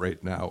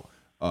right now.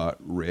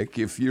 Rick,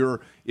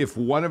 if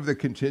one of the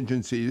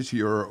contingencies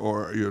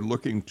you're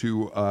looking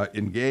to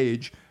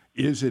engage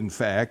is in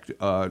fact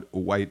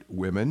white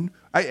women,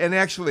 and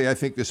actually I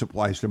think this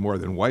applies to more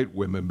than white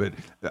women, but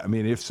I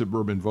mean if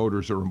suburban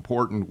voters are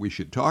important, we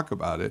should talk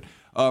about it.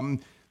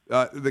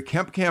 The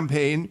Kemp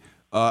campaign,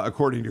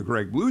 according to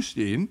Greg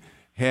Bluestein,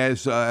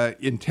 has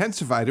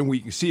intensified, and we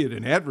can see it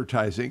in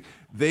advertising.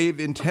 They've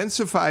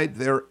intensified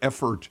their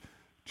effort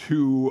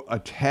to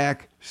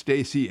attack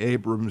Stacey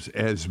Abrams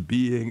as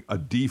being a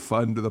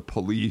defund the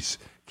police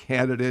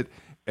candidate,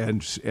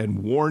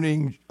 and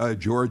warning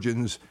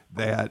Georgians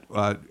that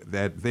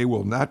they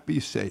will not be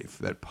safe,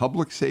 that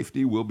public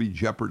safety will be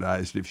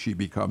jeopardized if she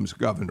becomes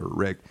governor.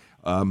 Rick,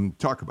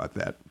 talk about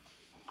that.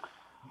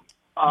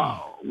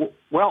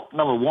 Well,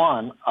 number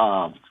one,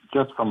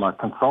 just from a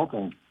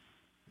consulting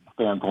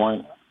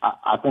standpoint,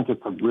 I think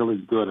it's a really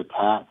good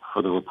attack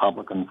for the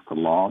Republicans to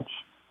launch.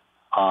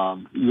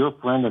 Your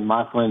friend and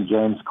my friend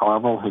James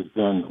Carville has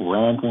been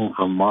ranting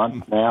for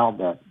months now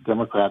that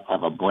Democrats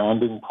have a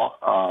branding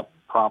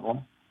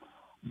problem,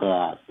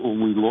 that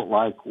we look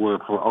like we're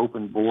for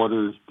open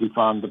borders,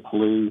 defund the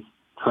police,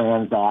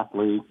 trans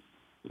athletes,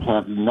 which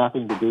have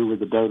nothing to do with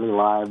the daily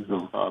lives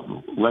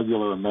of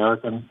regular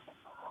Americans.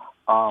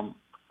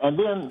 And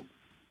then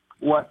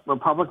what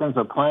Republicans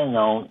are playing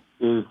on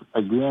is,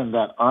 again,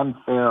 that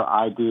unfair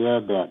idea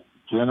that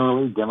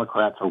generally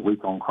Democrats are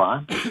weak on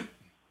crime,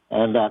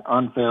 and that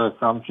unfair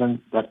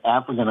assumption that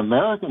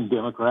African-American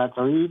Democrats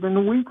are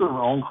even weaker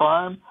on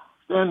crime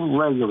than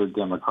regular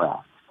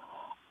Democrats.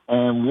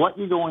 And what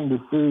you're going to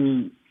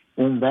see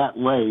in that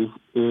race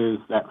is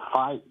that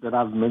fight that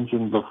I've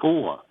mentioned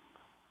before.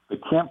 The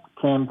Kemp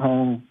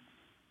campaign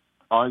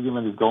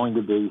argument is going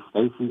to be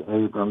Stacey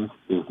Abrams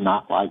is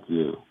not like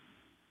you.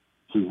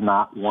 She's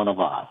not one of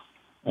us.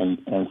 And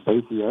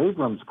Stacey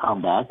Abrams'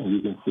 comeback, and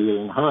you can see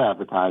it in her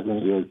advertising,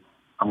 is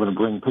I'm going to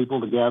bring people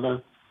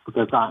together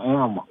because I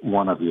am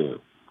one of you.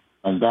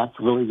 And that's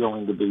really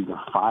going to be the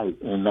fight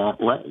in that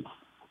race.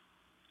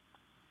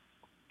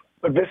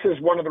 But this is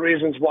one of the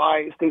reasons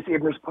why Stacey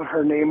Abrams put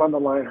her name on the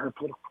line, her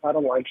political hat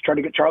on the line, to try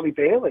to get Charlie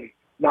Bailey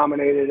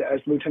nominated as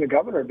lieutenant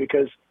governor,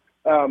 because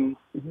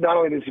not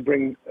only does he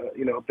bring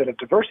a bit of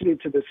diversity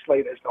to this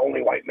slate as the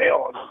only white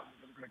male on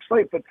the Democratic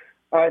slate, but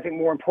I think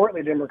more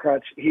importantly,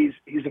 Democrats, he's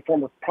a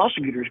former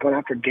prosecutor who's going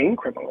after gang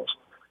criminals.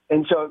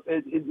 And so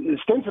it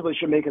ostensibly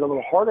should make it a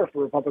little harder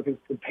for Republicans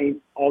to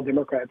paint all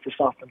Democrats as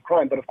soft on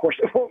crime. But, of course,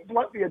 it won't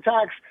blunt the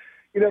attacks.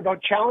 The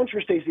challenge for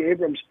Stacey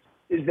Abrams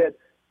is that,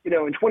 in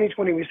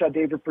 2020 we saw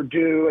David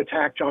Perdue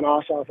attack John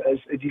Ossoff as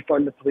a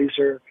defund the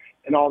policer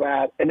and all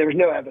that, and there was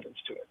no evidence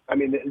to it. I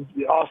mean,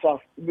 Ossoff,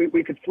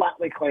 we could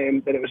flatly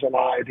claim that it was a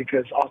lie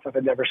because Ossoff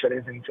had never said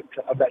anything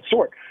of that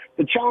sort.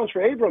 The challenge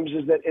for Abrams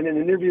is that in an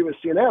interview with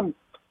CNN,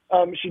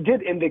 she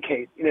did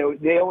indicate,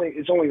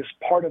 it's only as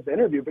part of the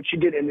interview, but she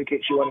did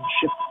indicate she wanted to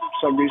shift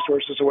some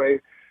resources away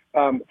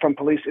from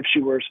police if she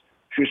was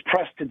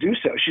pressed to do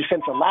so. She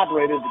since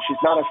elaborated that she's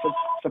not a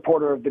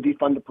supporter of the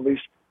defund the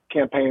police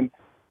campaign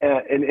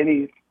in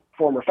any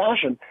form or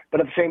fashion, but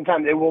at the same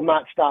time, it will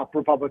not stop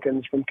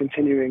Republicans from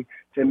continuing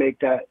to make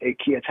that a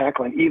key attack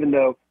line, even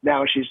though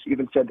now she's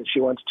even said that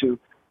she wants to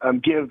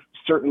give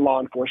certain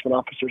law enforcement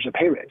officers a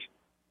pay raise.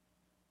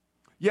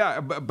 Yeah,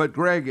 but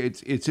Greg,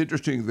 it's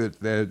interesting that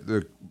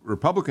the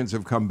Republicans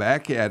have come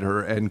back at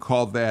her and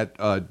called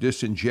that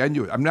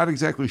disingenuous. I'm not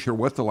exactly sure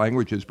what the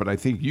language is, but I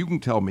think you can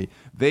tell me.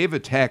 They've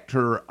attacked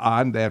her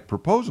on that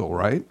proposal,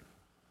 right?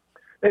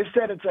 They've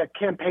said it's a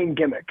campaign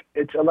gimmick.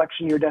 It's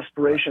election year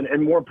desperation,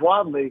 and more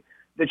broadly,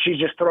 that she's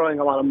just throwing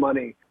a lot of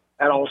money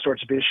at all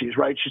sorts of issues,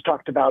 right? She's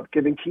talked about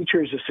giving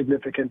teachers a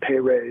significant pay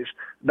raise,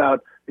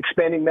 about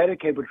expanding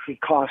Medicaid, which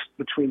would cost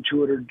between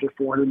 $200 to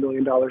 $400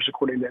 million,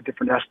 according to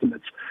different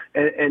estimates,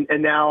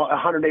 and now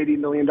 $180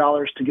 million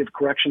to give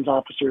corrections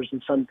officers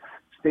and some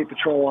state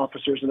patrol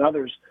officers and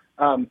others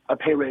a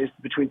pay raise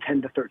between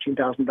 $10,000 to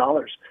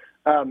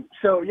 $13,000.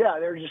 So yeah,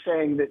 they're just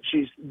saying that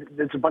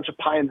it's a bunch of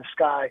pie in the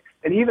sky,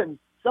 and even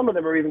some of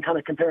them are even kind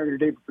of comparing her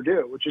to David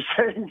Perdue, which is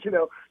saying,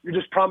 you're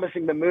just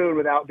promising the moon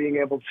without being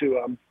able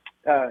to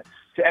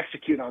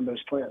execute on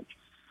those plans.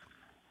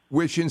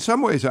 Which in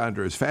some ways,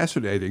 Andra, is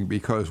fascinating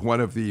because one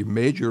of the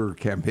major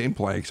campaign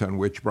planks on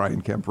which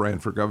Brian Kemp ran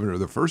for governor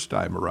the first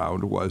time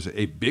around was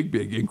a big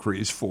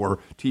increase for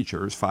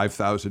teachers,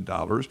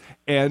 $5,000.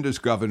 And as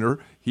governor,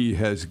 he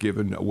has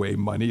given away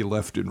money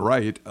left and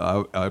right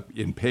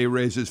in pay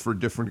raises for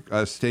different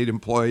state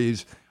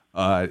employees,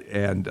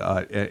 and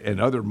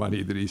other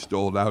money that he's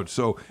doled out.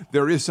 So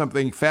there is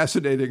something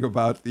fascinating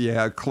about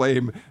the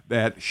claim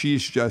that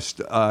she's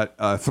just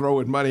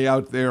throwing money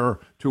out there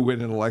to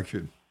win an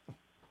election.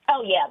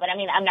 Oh, yeah, but I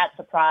mean, I'm not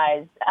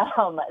surprised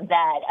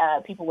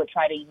that people would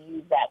try to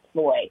use that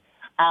ploy.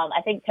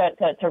 I think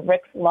to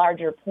Rick's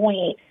larger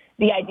point,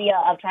 the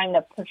idea of trying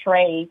to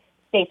portray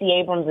Stacey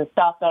Abrams as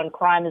soft on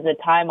crime is a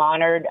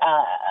time-honored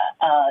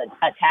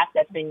attack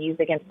that's been used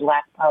against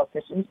black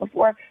politicians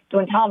before. So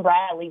when Tom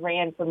Bradley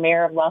ran for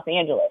mayor of Los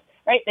Angeles,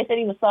 right, they said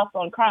he was soft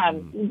on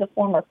crime. He's a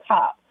former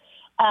cop.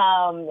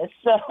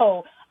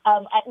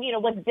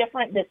 What's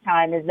different this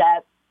time is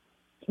that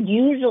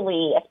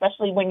usually,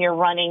 especially when you're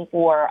running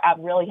for a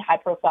really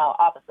high-profile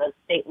office, a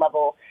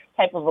state-level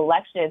type of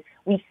election,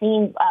 we've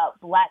seen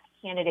black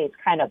candidates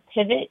kind of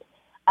pivot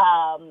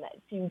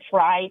to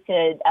try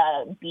to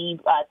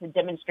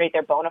demonstrate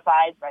their bona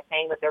fides by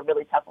saying that they're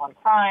really tough on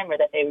crime or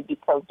that they would be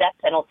pro-death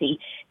penalty.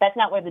 That's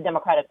not where the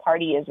Democratic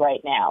Party is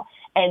right now.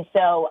 And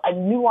so a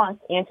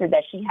nuanced answer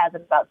that she has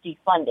about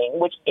defunding,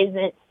 which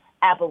isn't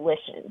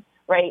abolition,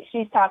 right?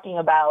 She's talking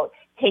about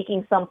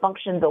taking some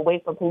functions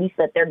away from police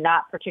that they're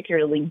not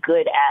particularly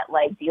good at,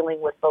 like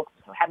dealing with folks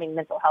having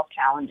mental health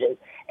challenges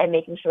and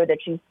making sure that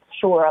you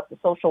shore up the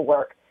social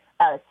work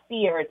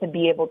sphere to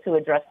be able to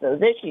address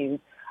those issues,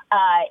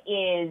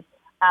 is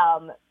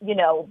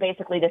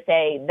basically to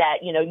say that,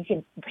 you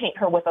can paint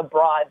her with a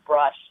broad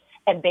brush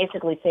and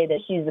basically say that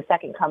she's the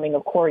second coming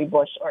of Cori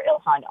Bush or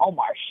Ilhan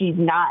Omar. She's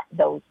not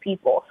those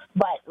people.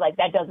 But,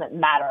 that doesn't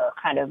matter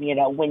kind of,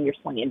 when you're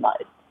slinging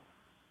mud.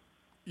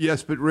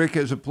 Yes, but Rick,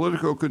 as a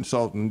political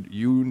consultant,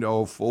 you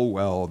know full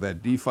well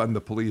that defund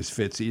the police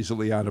fits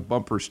easily on a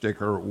bumper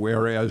sticker,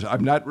 whereas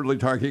I'm not really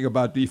talking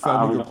about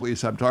defunding the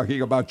police. I'm talking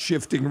about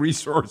shifting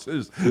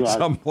resources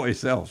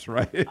someplace else,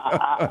 right?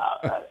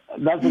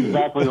 That's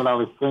exactly what I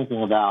was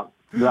thinking about.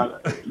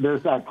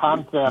 There's that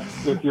concept,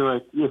 if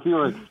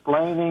you're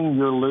explaining,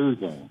 you're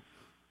losing.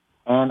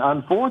 And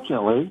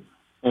unfortunately,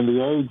 in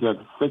the age of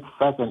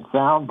 6-second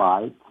sound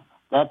bites,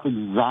 that's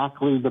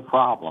exactly the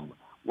problem.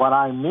 What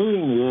I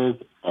mean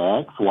is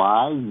X,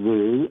 Y,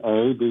 Z,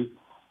 A, B.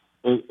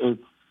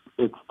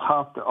 It's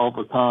tough to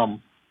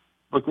overcome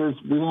because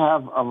we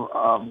have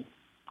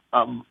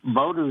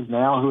voters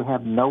now who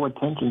have no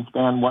attention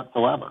span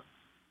whatsoever.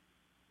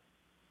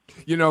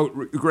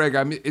 Greg,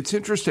 it's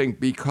interesting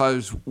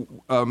because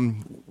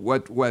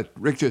what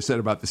Rick just said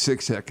about the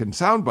 6-second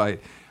soundbite,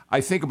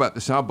 I think about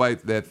the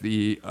soundbite that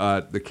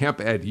the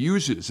Kemp ad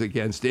uses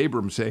against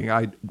Abrams saying,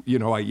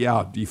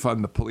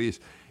 defund the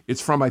police. It's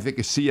from, I think,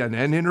 a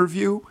CNN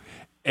interview,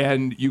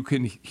 and you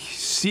can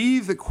see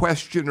the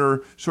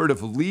questioner sort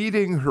of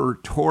leading her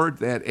toward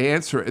that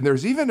answer. And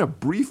there's even a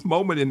brief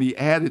moment in the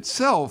ad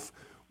itself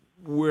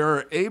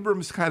where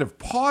Abrams kind of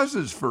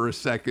pauses for a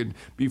second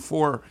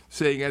before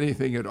saying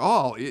anything at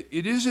all.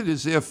 It isn't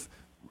as if,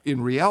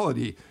 in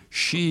reality,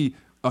 she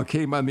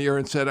came on the air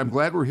and said, "I'm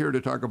glad we're here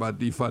to talk about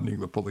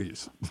defunding the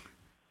police."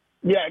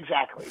 Yeah,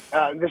 exactly.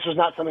 This was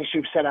not something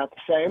she set out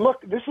to say. And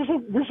look, this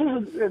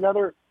is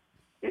another.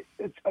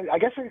 I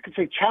guess I could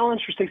say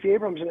challenge for Stacey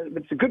Abrams, and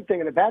it's a good thing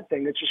and a bad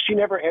thing. It's just she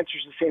never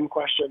answers the same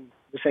question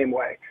the same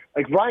way.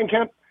 Like Brian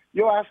Kemp,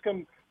 you'll ask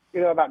him,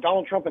 about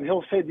Donald Trump, and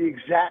he'll say the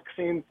exact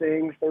same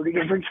thing 30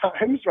 different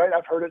times, right?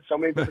 I've heard it so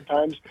many different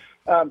times.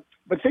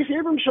 But Stacey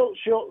Abrams,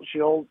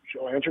 she'll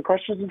answer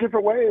questions in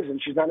different ways,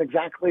 and she's not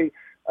exactly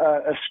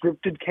a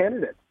scripted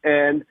candidate,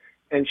 and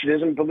she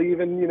doesn't believe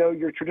in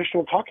your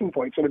traditional talking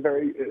points in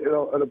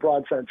a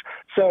broad sense.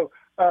 So.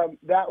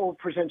 That will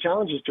present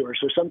challenges to her.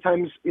 So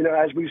sometimes,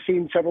 as we've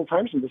seen several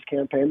times in this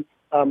campaign,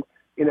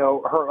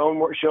 her own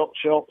words, she'll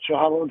have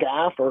a little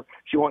gaffe, or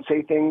she won't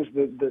say things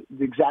the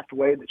exact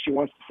way that she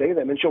wants to say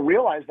them, and she'll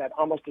realize that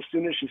almost as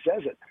soon as she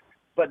says it.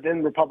 But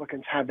then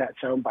Republicans have that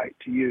soundbite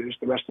to use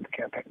the rest of the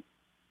campaign.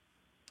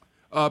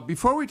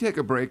 Before we take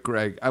a break,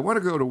 Greg, I want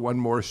to go to one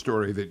more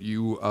story that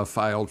you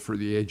filed for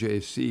the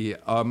AJC.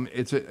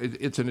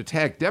 It's an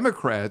attack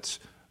Democrats.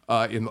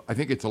 I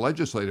think it's the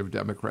legislative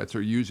Democrats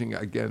are using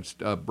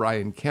against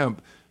Brian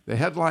Kemp. The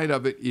headline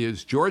of it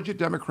is Georgia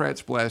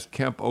Democrats blast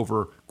Kemp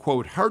over,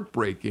 quote,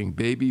 heartbreaking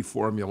baby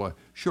formula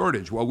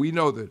shortage. Well, we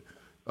know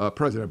that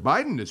President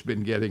Biden has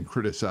been getting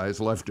criticized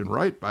left and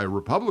right by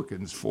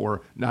Republicans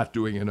for not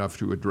doing enough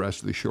to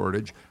address the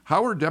shortage.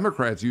 How are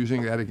Democrats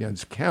using that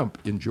against Kemp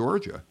in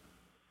Georgia?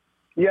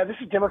 Yeah, this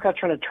is Democrats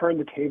trying to turn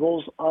the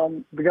tables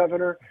on the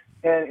governor.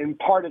 And in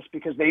part, it's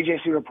because the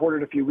AJC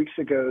reported a few weeks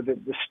ago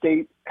that the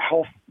state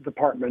health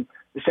department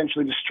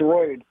essentially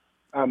destroyed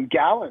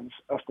gallons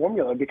of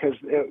formula because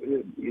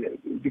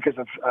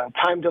of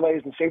time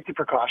delays and safety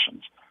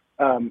precautions.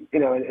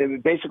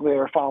 And basically they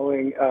were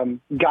following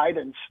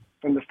guidance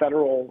from the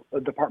federal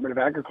Department of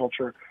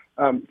Agriculture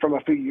from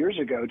a few years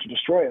ago to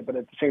destroy it. But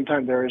at the same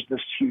time, there is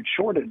this huge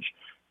shortage.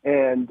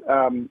 And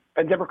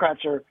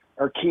Democrats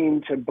are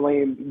keen to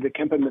blame the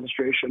Kemp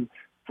administration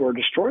for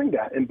destroying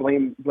that and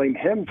blame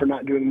him for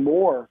not doing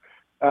more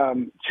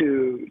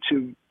to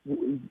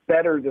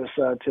better this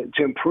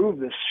to improve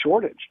this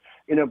shortage.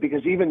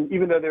 Because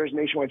even though there's a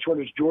nationwide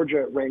shortage,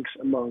 Georgia ranks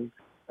among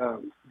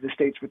the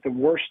states with the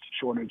worst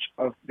shortage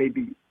of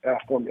baby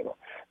formula.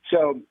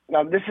 So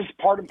this is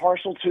part and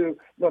parcel to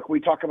look. We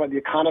talk about the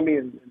economy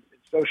and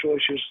social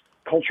issues,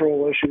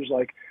 cultural issues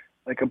like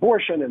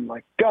abortion and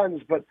like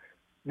guns, but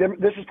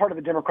this is part of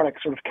the Democratic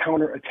sort of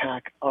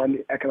counterattack on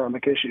the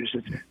economic issues.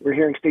 We're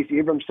hearing Stacey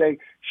Abrams say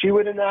she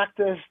would enact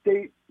a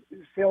state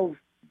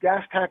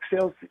gas tax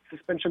sales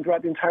suspension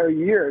throughout the entire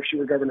year if she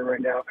were governor right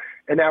now.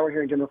 And now we're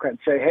hearing Democrats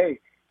say, hey,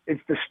 it's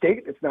the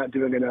state that's not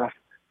doing enough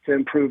to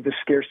improve the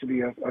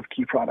scarcity of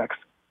key products.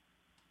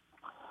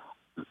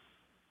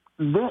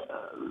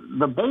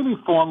 The baby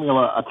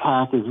formula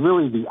attack is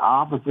really the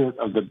opposite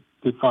of the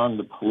defund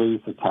the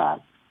police attack,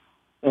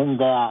 in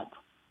that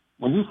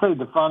when you say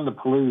defund the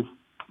police,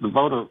 the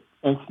voter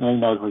instantly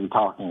knows what you're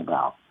talking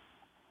about.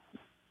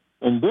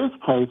 In this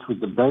case,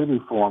 with the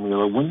baby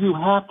formula, when you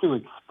have to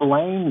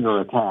explain your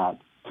attack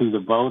to the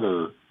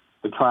voter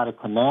to try to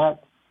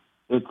connect,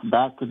 it's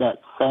back to that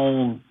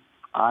same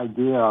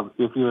idea of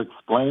if you're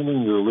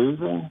explaining, you're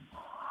losing.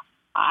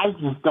 I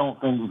just don't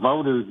think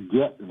voters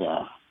get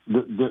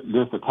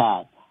this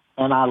attack.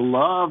 And I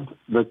loved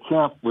the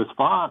Kemp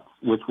response,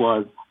 which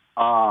was,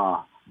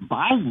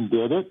 Biden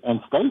did it,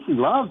 and Stacey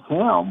loves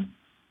him.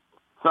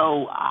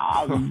 So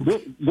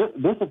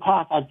this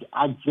attack,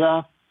 I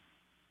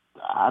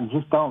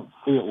just don't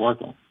see it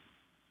working.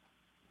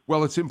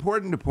 Well, it's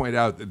important to point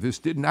out that this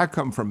did not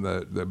come from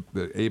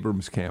the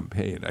Abrams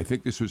campaign. I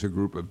think this was a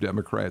group of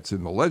Democrats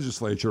in the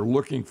legislature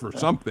looking for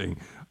something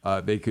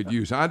they could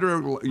use. Andra,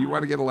 you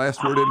want to get a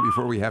last word in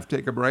before we have to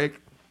take a break?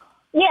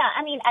 Yeah,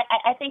 I mean,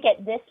 I think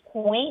at this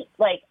point,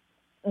 like,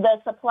 the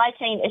supply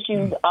chain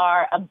issues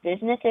are a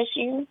business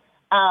issue.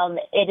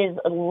 It is,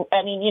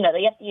 I mean, you know,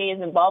 the FDA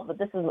is involved, but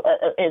this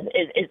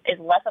is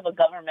less of a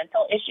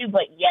governmental issue,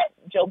 but yet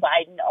Joe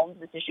Biden owns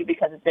this issue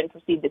because it's been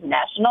perceived as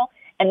national.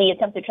 And the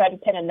attempt to try to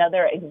pin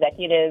another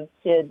executive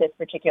to this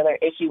particular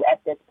issue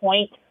at this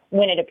point,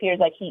 when it appears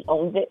like he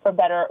owns it for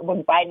better,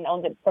 when Biden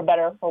owns it for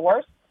better or for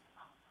worse,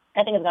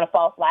 I think it's going to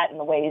fall flat in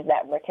the ways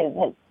that Rick has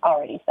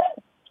already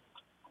said.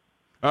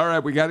 All right,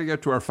 we got to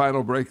get to our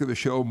final break of the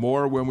show.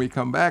 More when we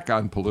come back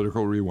on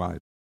Political Rewind.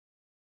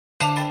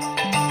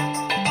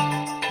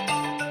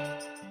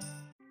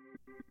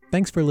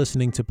 Thanks for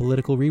listening to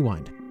Political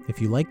Rewind.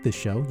 If you like this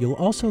show, you'll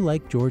also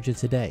like Georgia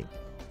Today.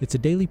 It's a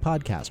daily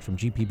podcast from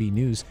GPB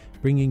News,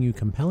 bringing you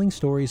compelling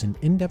stories and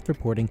in-depth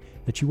reporting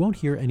that you won't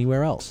hear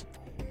anywhere else.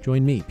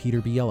 Join me,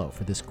 Peter Biello,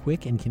 for this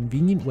quick and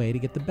convenient way to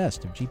get the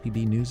best of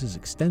GPB News'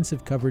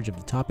 extensive coverage of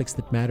the topics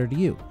that matter to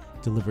you,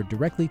 delivered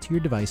directly to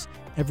your device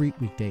every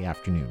weekday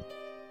afternoon.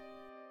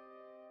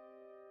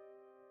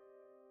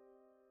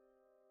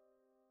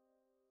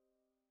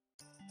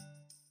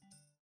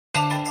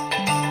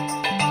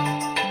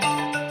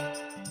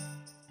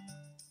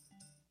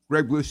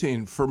 Greg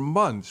Bluestein, for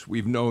months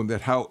we've known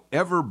that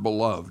however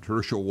beloved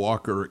Herschel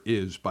Walker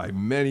is by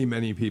many,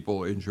 many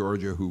people in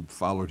Georgia who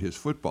followed his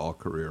football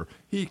career,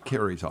 he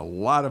carries a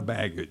lot of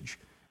baggage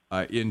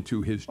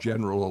into his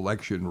general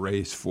election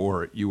race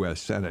for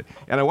U.S. Senate.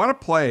 And I want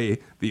to play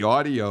the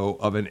audio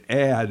of an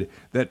ad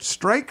that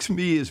strikes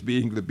me as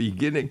being the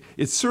beginning.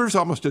 It serves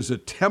almost as a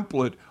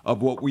template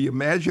of what we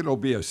imagine will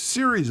be a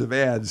series of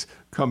ads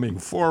coming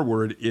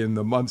forward in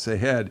the months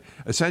ahead.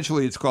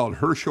 Essentially, it's called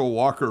Herschel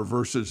Walker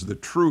versus the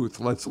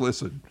Truth. Let's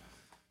listen.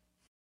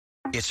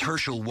 It's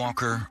Herschel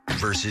Walker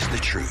versus the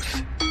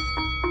truth.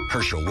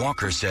 Herschel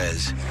Walker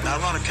says, I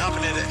run a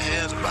company that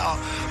has about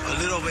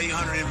a little over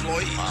 800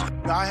 employees.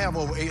 I have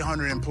over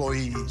 800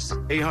 employees.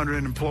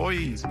 800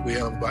 employees? We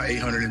have about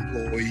 800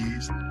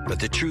 employees. But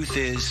the truth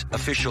is,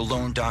 official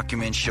loan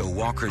documents show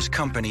Walker's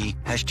company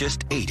has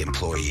just 8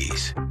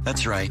 employees.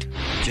 That's right,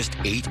 just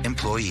 8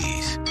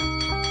 employees.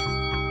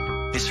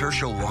 Is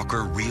Herschel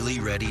Walker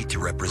really ready to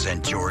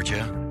represent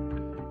Georgia?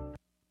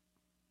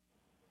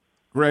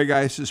 Greg,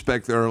 I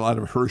suspect there are a lot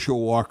of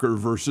Herschel Walker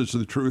versus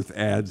the Truth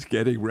ads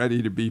getting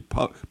ready to be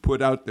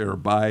put out there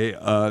by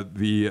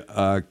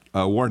the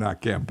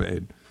Warnock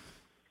campaign.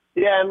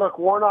 Yeah, and look,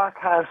 Warnock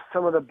has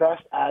some of the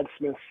best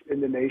adsmiths in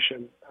the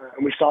nation,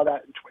 and we saw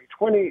that in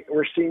 2020.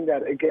 We're seeing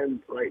that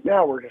again right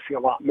now. We're going to see a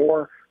lot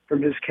more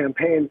from his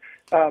campaign.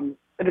 And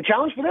the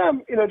challenge for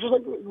them, you know, just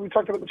like we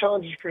talked about the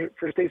challenges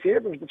for Stacey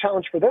Abrams, the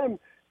challenge for them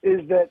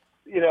is that,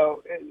 you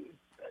know,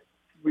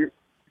 we're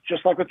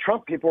just like with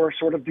Trump, people are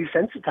sort of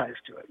desensitized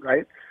to it,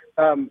 right?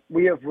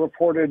 We have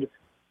reported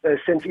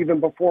since even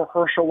before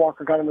Herschel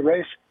Walker got in the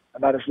race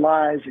about his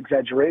lies,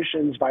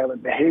 exaggerations,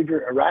 violent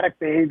behavior, erratic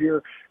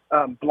behavior,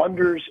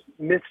 blunders,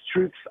 myths,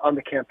 truths on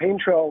the campaign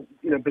trail,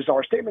 you know,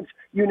 bizarre statements,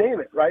 you name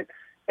it, right?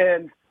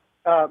 And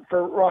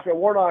for Raphael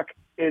Warnock,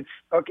 it's,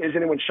 okay, is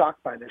anyone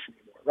shocked by this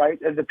anymore,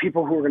 right? And the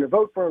people who are going to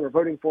vote for him are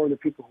voting for him. The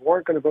people who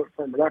aren't going to vote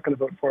for him are not going to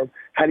vote for him.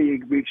 How do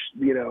you reach,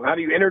 you know, how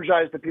do you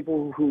energize the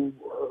people who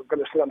are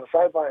going to sit on the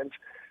sidelines?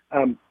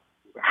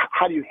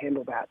 How do you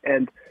handle that?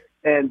 And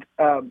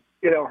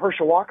you know,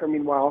 Herschel Walker,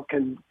 meanwhile,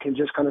 can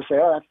just kind of say,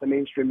 oh, that's the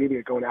mainstream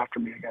media going after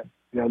me again.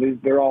 You know,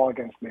 they're all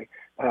against me.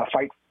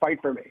 Fight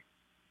for me.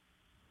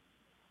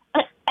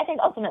 I think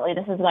ultimately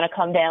this is going to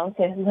come down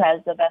to who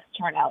has the best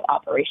turnout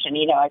operation.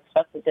 You know, I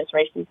expect that this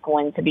race is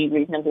going to be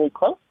reasonably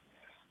close.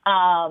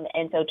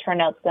 And so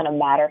turnout's going to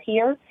matter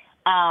here.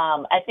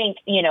 I think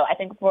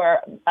for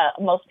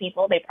most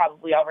people, they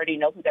probably already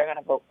know who they're going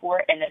to vote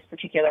for in this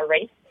particular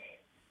race.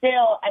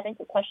 Still, I think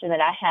the question that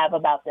I have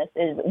about this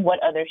is what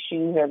other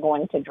shoes are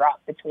going to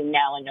drop between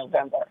now and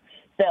November.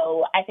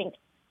 So I think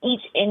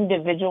each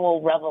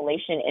individual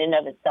revelation in and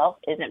of itself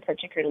isn't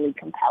particularly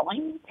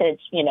compelling to,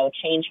 you know,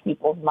 change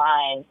people's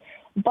minds.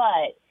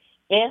 But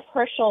if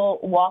Herschel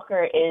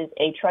Walker is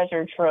a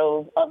treasure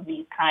trove of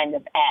these kind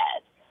of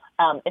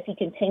ads, if he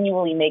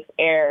continually makes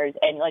errors,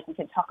 and like we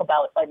can talk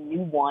about a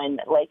new one,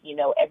 like, you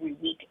know, every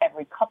week,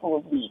 every couple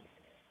of weeks,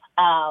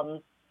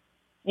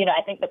 you know,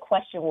 I think the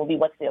question will be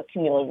what's the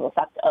cumulative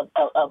effect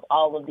of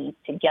all of these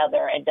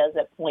together, and does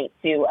it point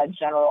to a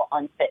general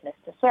unfitness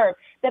to serve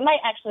that might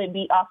actually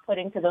be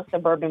off-putting to those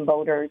suburban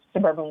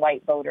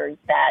white voters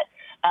that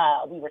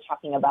we were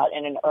talking about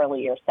in an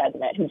earlier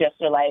segment, who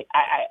just are like,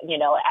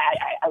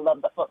 I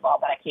love the football,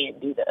 but I can't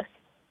do this.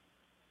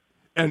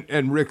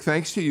 And Rick,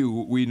 thanks to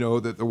you, we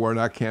know that the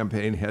Warnock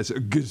campaign has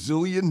 $1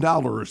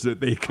 gazillion that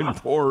they can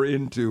pour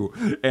into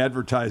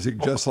advertising,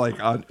 just like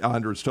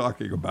Andra's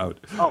talking about.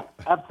 Oh,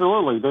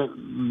 absolutely.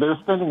 They're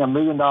spending $1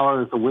 million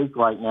a week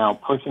right now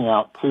pushing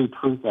out 2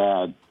 truth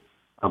ads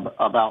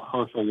about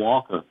Herschel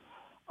Walker.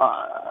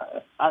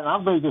 and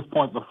I've made this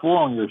point before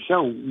on your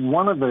show,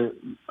 one of the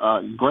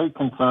great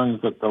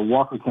concerns that the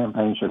Walker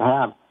campaign should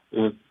have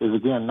is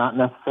again, not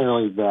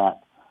necessarily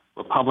that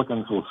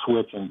Republicans will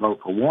switch and vote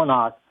for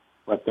Warnock,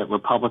 but that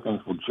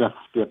Republicans will just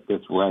skip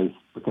this race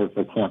because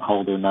they can't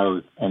hold their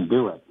nose and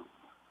do it.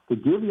 To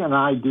give you an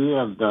idea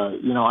of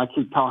I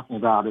keep talking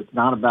about it's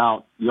not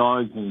about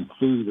yards and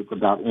feet, it's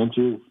about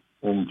inches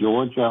in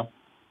Georgia.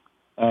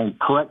 And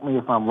correct me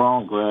if I'm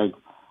wrong, Greg,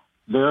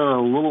 there are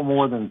a little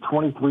more than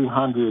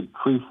 2,300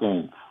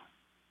 precincts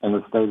in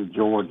the state of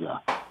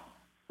Georgia.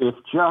 If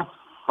just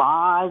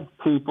 5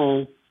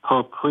 people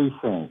per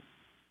precinct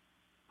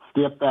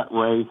skip that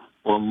race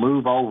or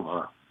move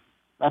over,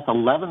 that's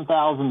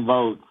 11,000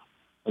 votes,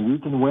 and you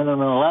can win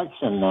an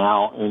election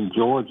now in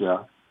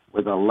Georgia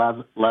with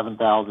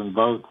 11,000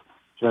 votes.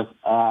 Just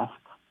ask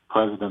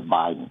President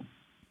Biden.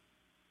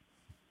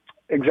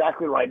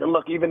 Exactly right. And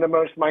look, even the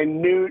most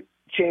minute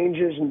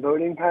changes in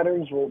voting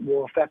patterns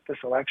will affect this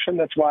election.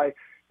 That's why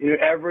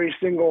every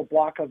single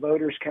block of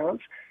voters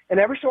counts. And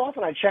every so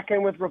often I check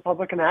in with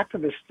Republican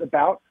activists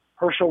about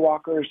Herschel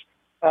Walker's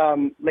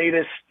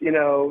latest,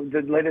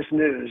 the latest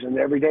news, and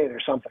every day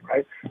there's something,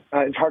 right?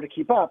 It's hard to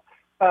keep up.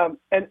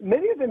 And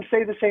many of them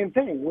say the same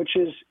thing, which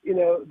is,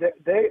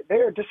 they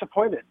are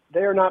disappointed.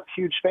 They are not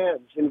huge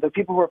fans. The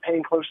people who are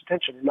paying close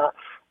attention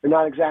they're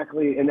not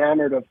exactly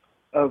enamored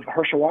of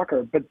Herschel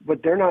Walker. But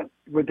what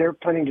they're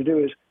planning to do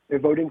is they're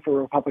voting for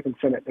a Republican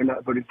Senate. They're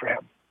not voting for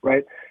him,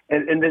 right?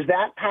 And does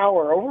that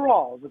power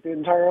overall with the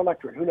entire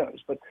electorate? Who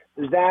knows? But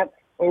does that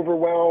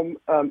overwhelm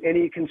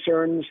any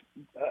concerns,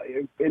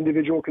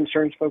 individual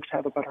concerns folks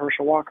have about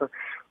Herschel Walker?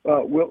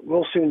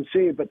 We'll soon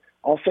see. But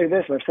I'll say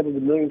this, and I've said it a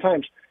million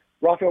times.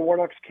 Raphael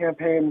Warnock's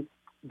campaign,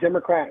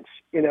 Democrats,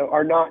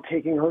 are not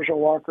taking Herschel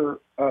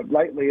Walker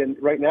lightly, and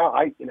right now,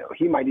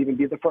 he might even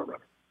be the front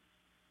runner.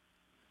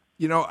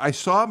 I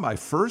saw my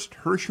first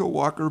Herschel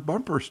Walker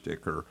bumper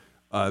sticker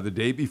the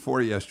day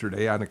before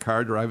yesterday on a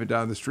car driving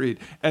down the street.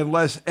 And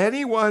lest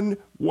anyone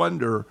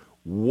wonder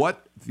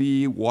what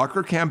the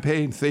Walker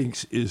campaign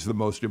thinks is the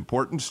most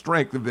important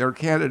strength of their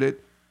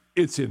candidate,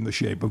 it's in the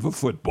shape of a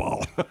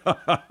football.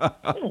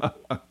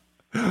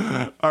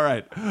 All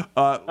right,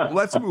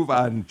 let's move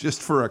on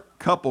just for a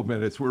couple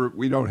minutes.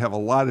 We don't have a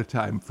lot of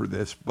time for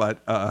this,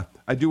 but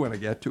I do want to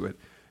get to it.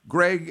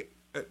 Greg,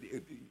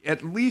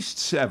 at least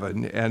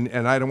 7,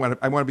 and I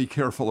want to be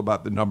careful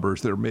about the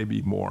numbers. There may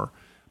be more,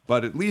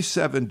 but at least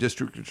 7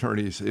 district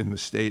attorneys in the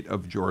state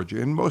of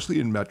Georgia, and mostly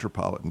in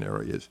metropolitan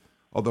areas,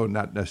 although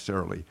not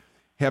necessarily,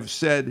 have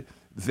said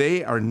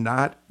they are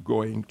not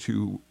going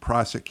to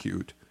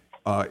prosecute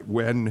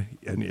when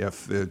and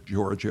if the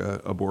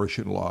Georgia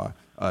abortion law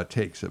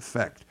takes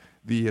effect.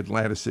 The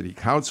Atlanta City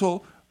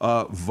Council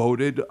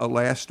voted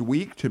last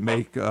week to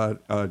make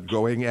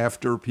going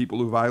after people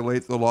who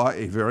violate the law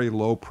a very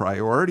low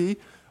priority.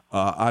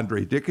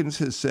 Andre Dickens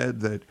has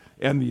said that,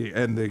 and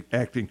the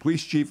acting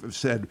police chief have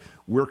said,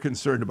 we're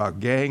concerned about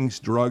gangs,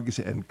 drugs,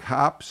 and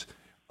cops.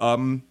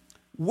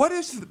 What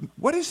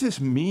does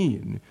this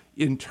mean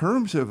in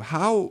terms of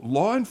how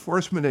law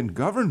enforcement and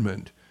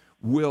government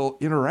will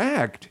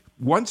interact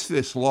once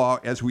this law,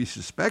 as we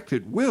suspect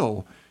it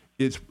will,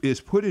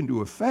 is put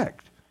into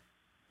effect?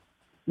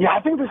 Yeah,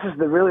 I think this is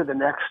really the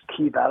next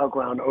key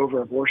battleground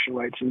over abortion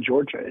rights in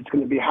Georgia. It's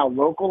going to be how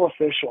local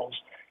officials,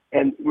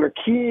 and we're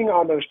keying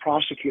on those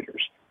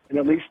prosecutors. And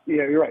at least,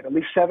 you're right, at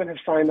least 7 have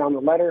signed on the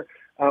letter.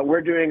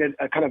 We're doing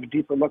a kind of a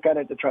deeper look at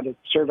it to try to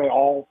survey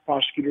all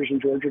prosecutors in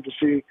Georgia to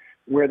see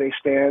where they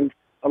stand.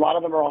 A lot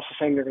of them are also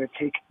saying they're going to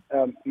take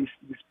these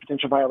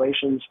potential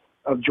violations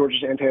of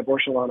Georgia's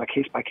anti-abortion law on a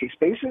case-by-case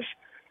basis.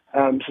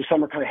 So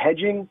some are kind of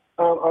hedging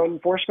on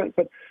enforcement,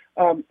 but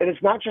and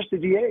it's not just the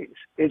DAs.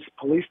 It's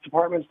police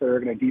departments that are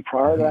going to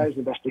deprioritize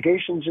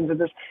investigations into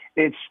this.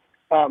 It's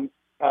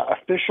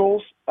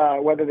officials,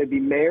 whether they be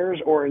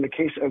mayors or in the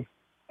case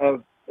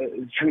of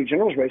Attorney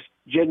General's race,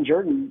 Jen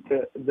Jordan,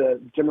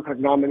 the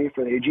Democratic nominee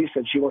for the AG,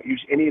 said she won't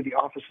use any of the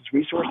office's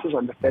resources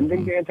on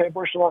defending the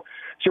anti-abortion law.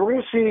 So we're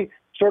going to see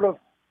sort of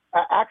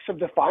acts of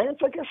defiance,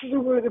 I guess is the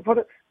way to put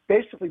it.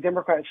 Basically,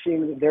 Democrats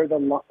seeing that they're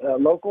the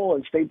local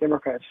and state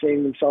Democrats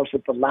seeing themselves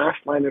at the last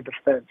line of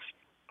defense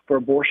for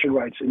abortion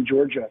rights in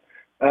Georgia.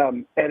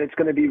 And it's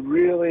going to be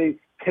really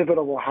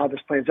pivotal how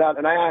this plays out.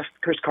 And I asked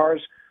Chris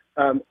Carr's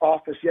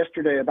office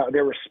yesterday about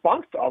their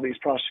response to all these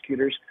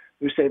prosecutors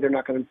who say they're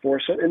not going to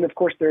enforce it. And, of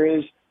course, there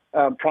is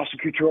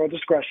prosecutorial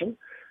discretion.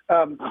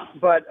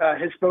 But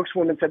his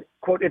spokeswoman said,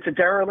 quote, it's a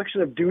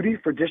dereliction of duty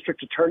for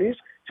district attorneys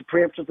to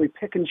preemptively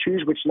pick and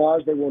choose which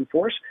laws they will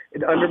enforce.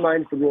 It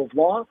undermines the rule of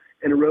law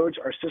and erodes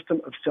our system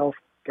of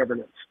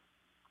self-governance.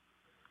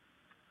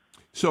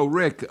 So,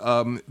 Rick,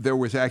 there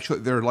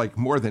are like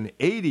more than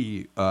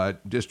 80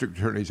 district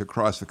attorneys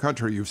across the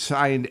country. You've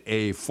signed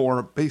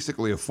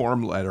basically a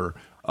form letter,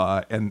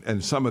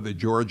 and some of the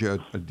Georgia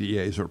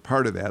DAs are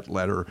part of that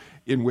letter,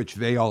 in which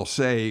they all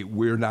say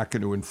we're not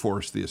going to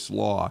enforce this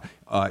law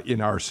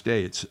in our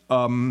states.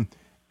 And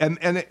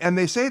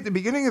they say at the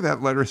beginning of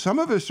that letter, some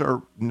of us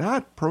are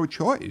not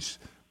pro-choice,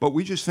 but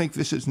we just think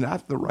this is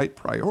not the right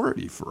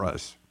priority for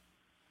us.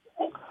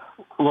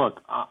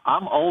 Look,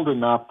 I'm old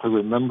enough to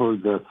remember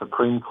the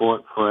Supreme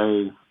Court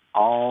phrase,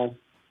 all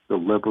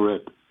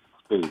deliberate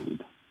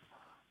speed,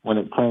 when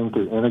it came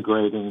to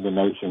integrating the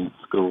nation's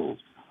schools.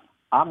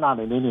 I'm not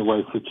in any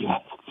way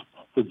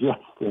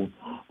suggesting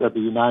that the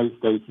United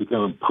States is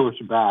going to push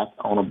back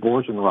on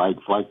abortion rights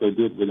like they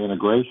did with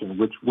integration,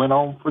 which went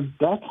on for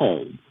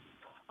decades.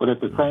 But at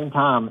the same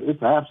time,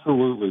 it's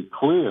absolutely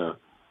clear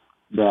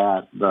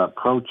that the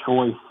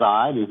pro-choice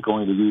side is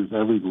going to use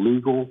every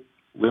legal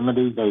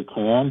remedy they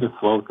can to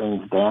slow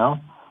things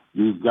down.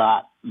 You've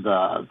got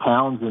the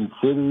towns and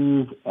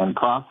cities and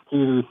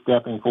prosecutors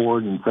stepping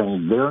forward and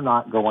saying they're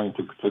not going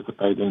to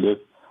participate in this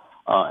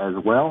as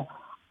well.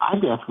 I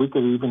guess we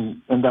could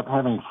even end up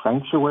having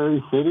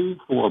sanctuary cities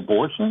for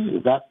abortion.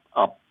 Is that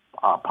a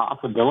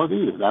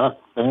possibility? Is that a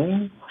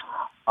thing?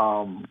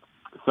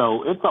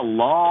 So it's a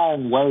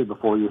long way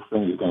before this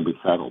thing is going to be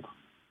settled.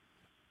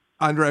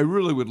 Andra, I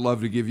really would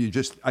love to give you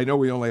I know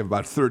we only have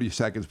about 30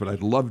 seconds, but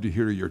I'd love to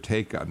hear your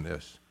take on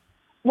this.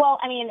 Well,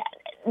 I mean,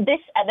 the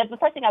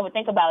first thing I would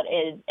think about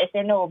is if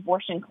there are no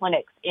abortion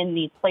clinics in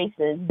these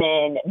places,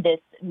 then this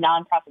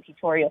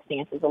non-prosecutorial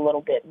stance is a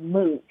little bit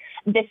moot.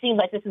 This seems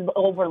like this is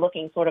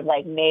overlooking sort of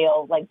like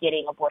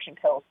getting abortion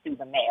pills through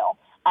the mail.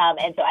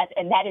 And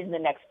that is the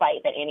next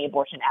fight that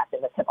anti-abortion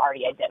activists have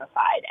already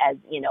identified as,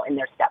 in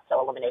their steps to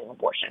eliminating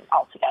abortion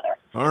altogether.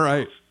 All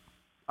right.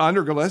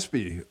 Andra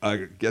Gillespie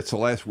gets the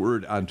last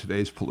word on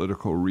today's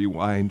Political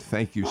Rewind.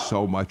 Thank you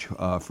so much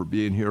for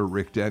being here,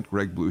 Rick Dent,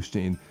 Greg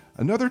Bluestein.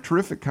 Another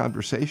terrific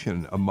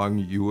conversation among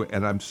you,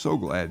 and I'm so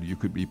glad you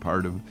could be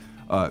part of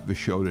the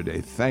show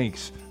today.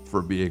 Thanks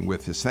for being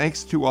with us.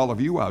 Thanks to all of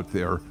you out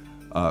there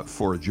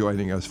for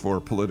joining us for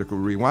Political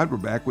Rewind. We're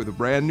back with a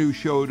brand new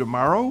show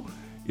tomorrow.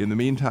 In the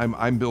meantime,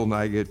 I'm Bill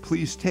Nigut.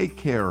 Please take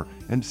care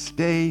and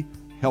stay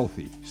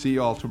healthy. See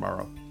you all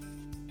tomorrow.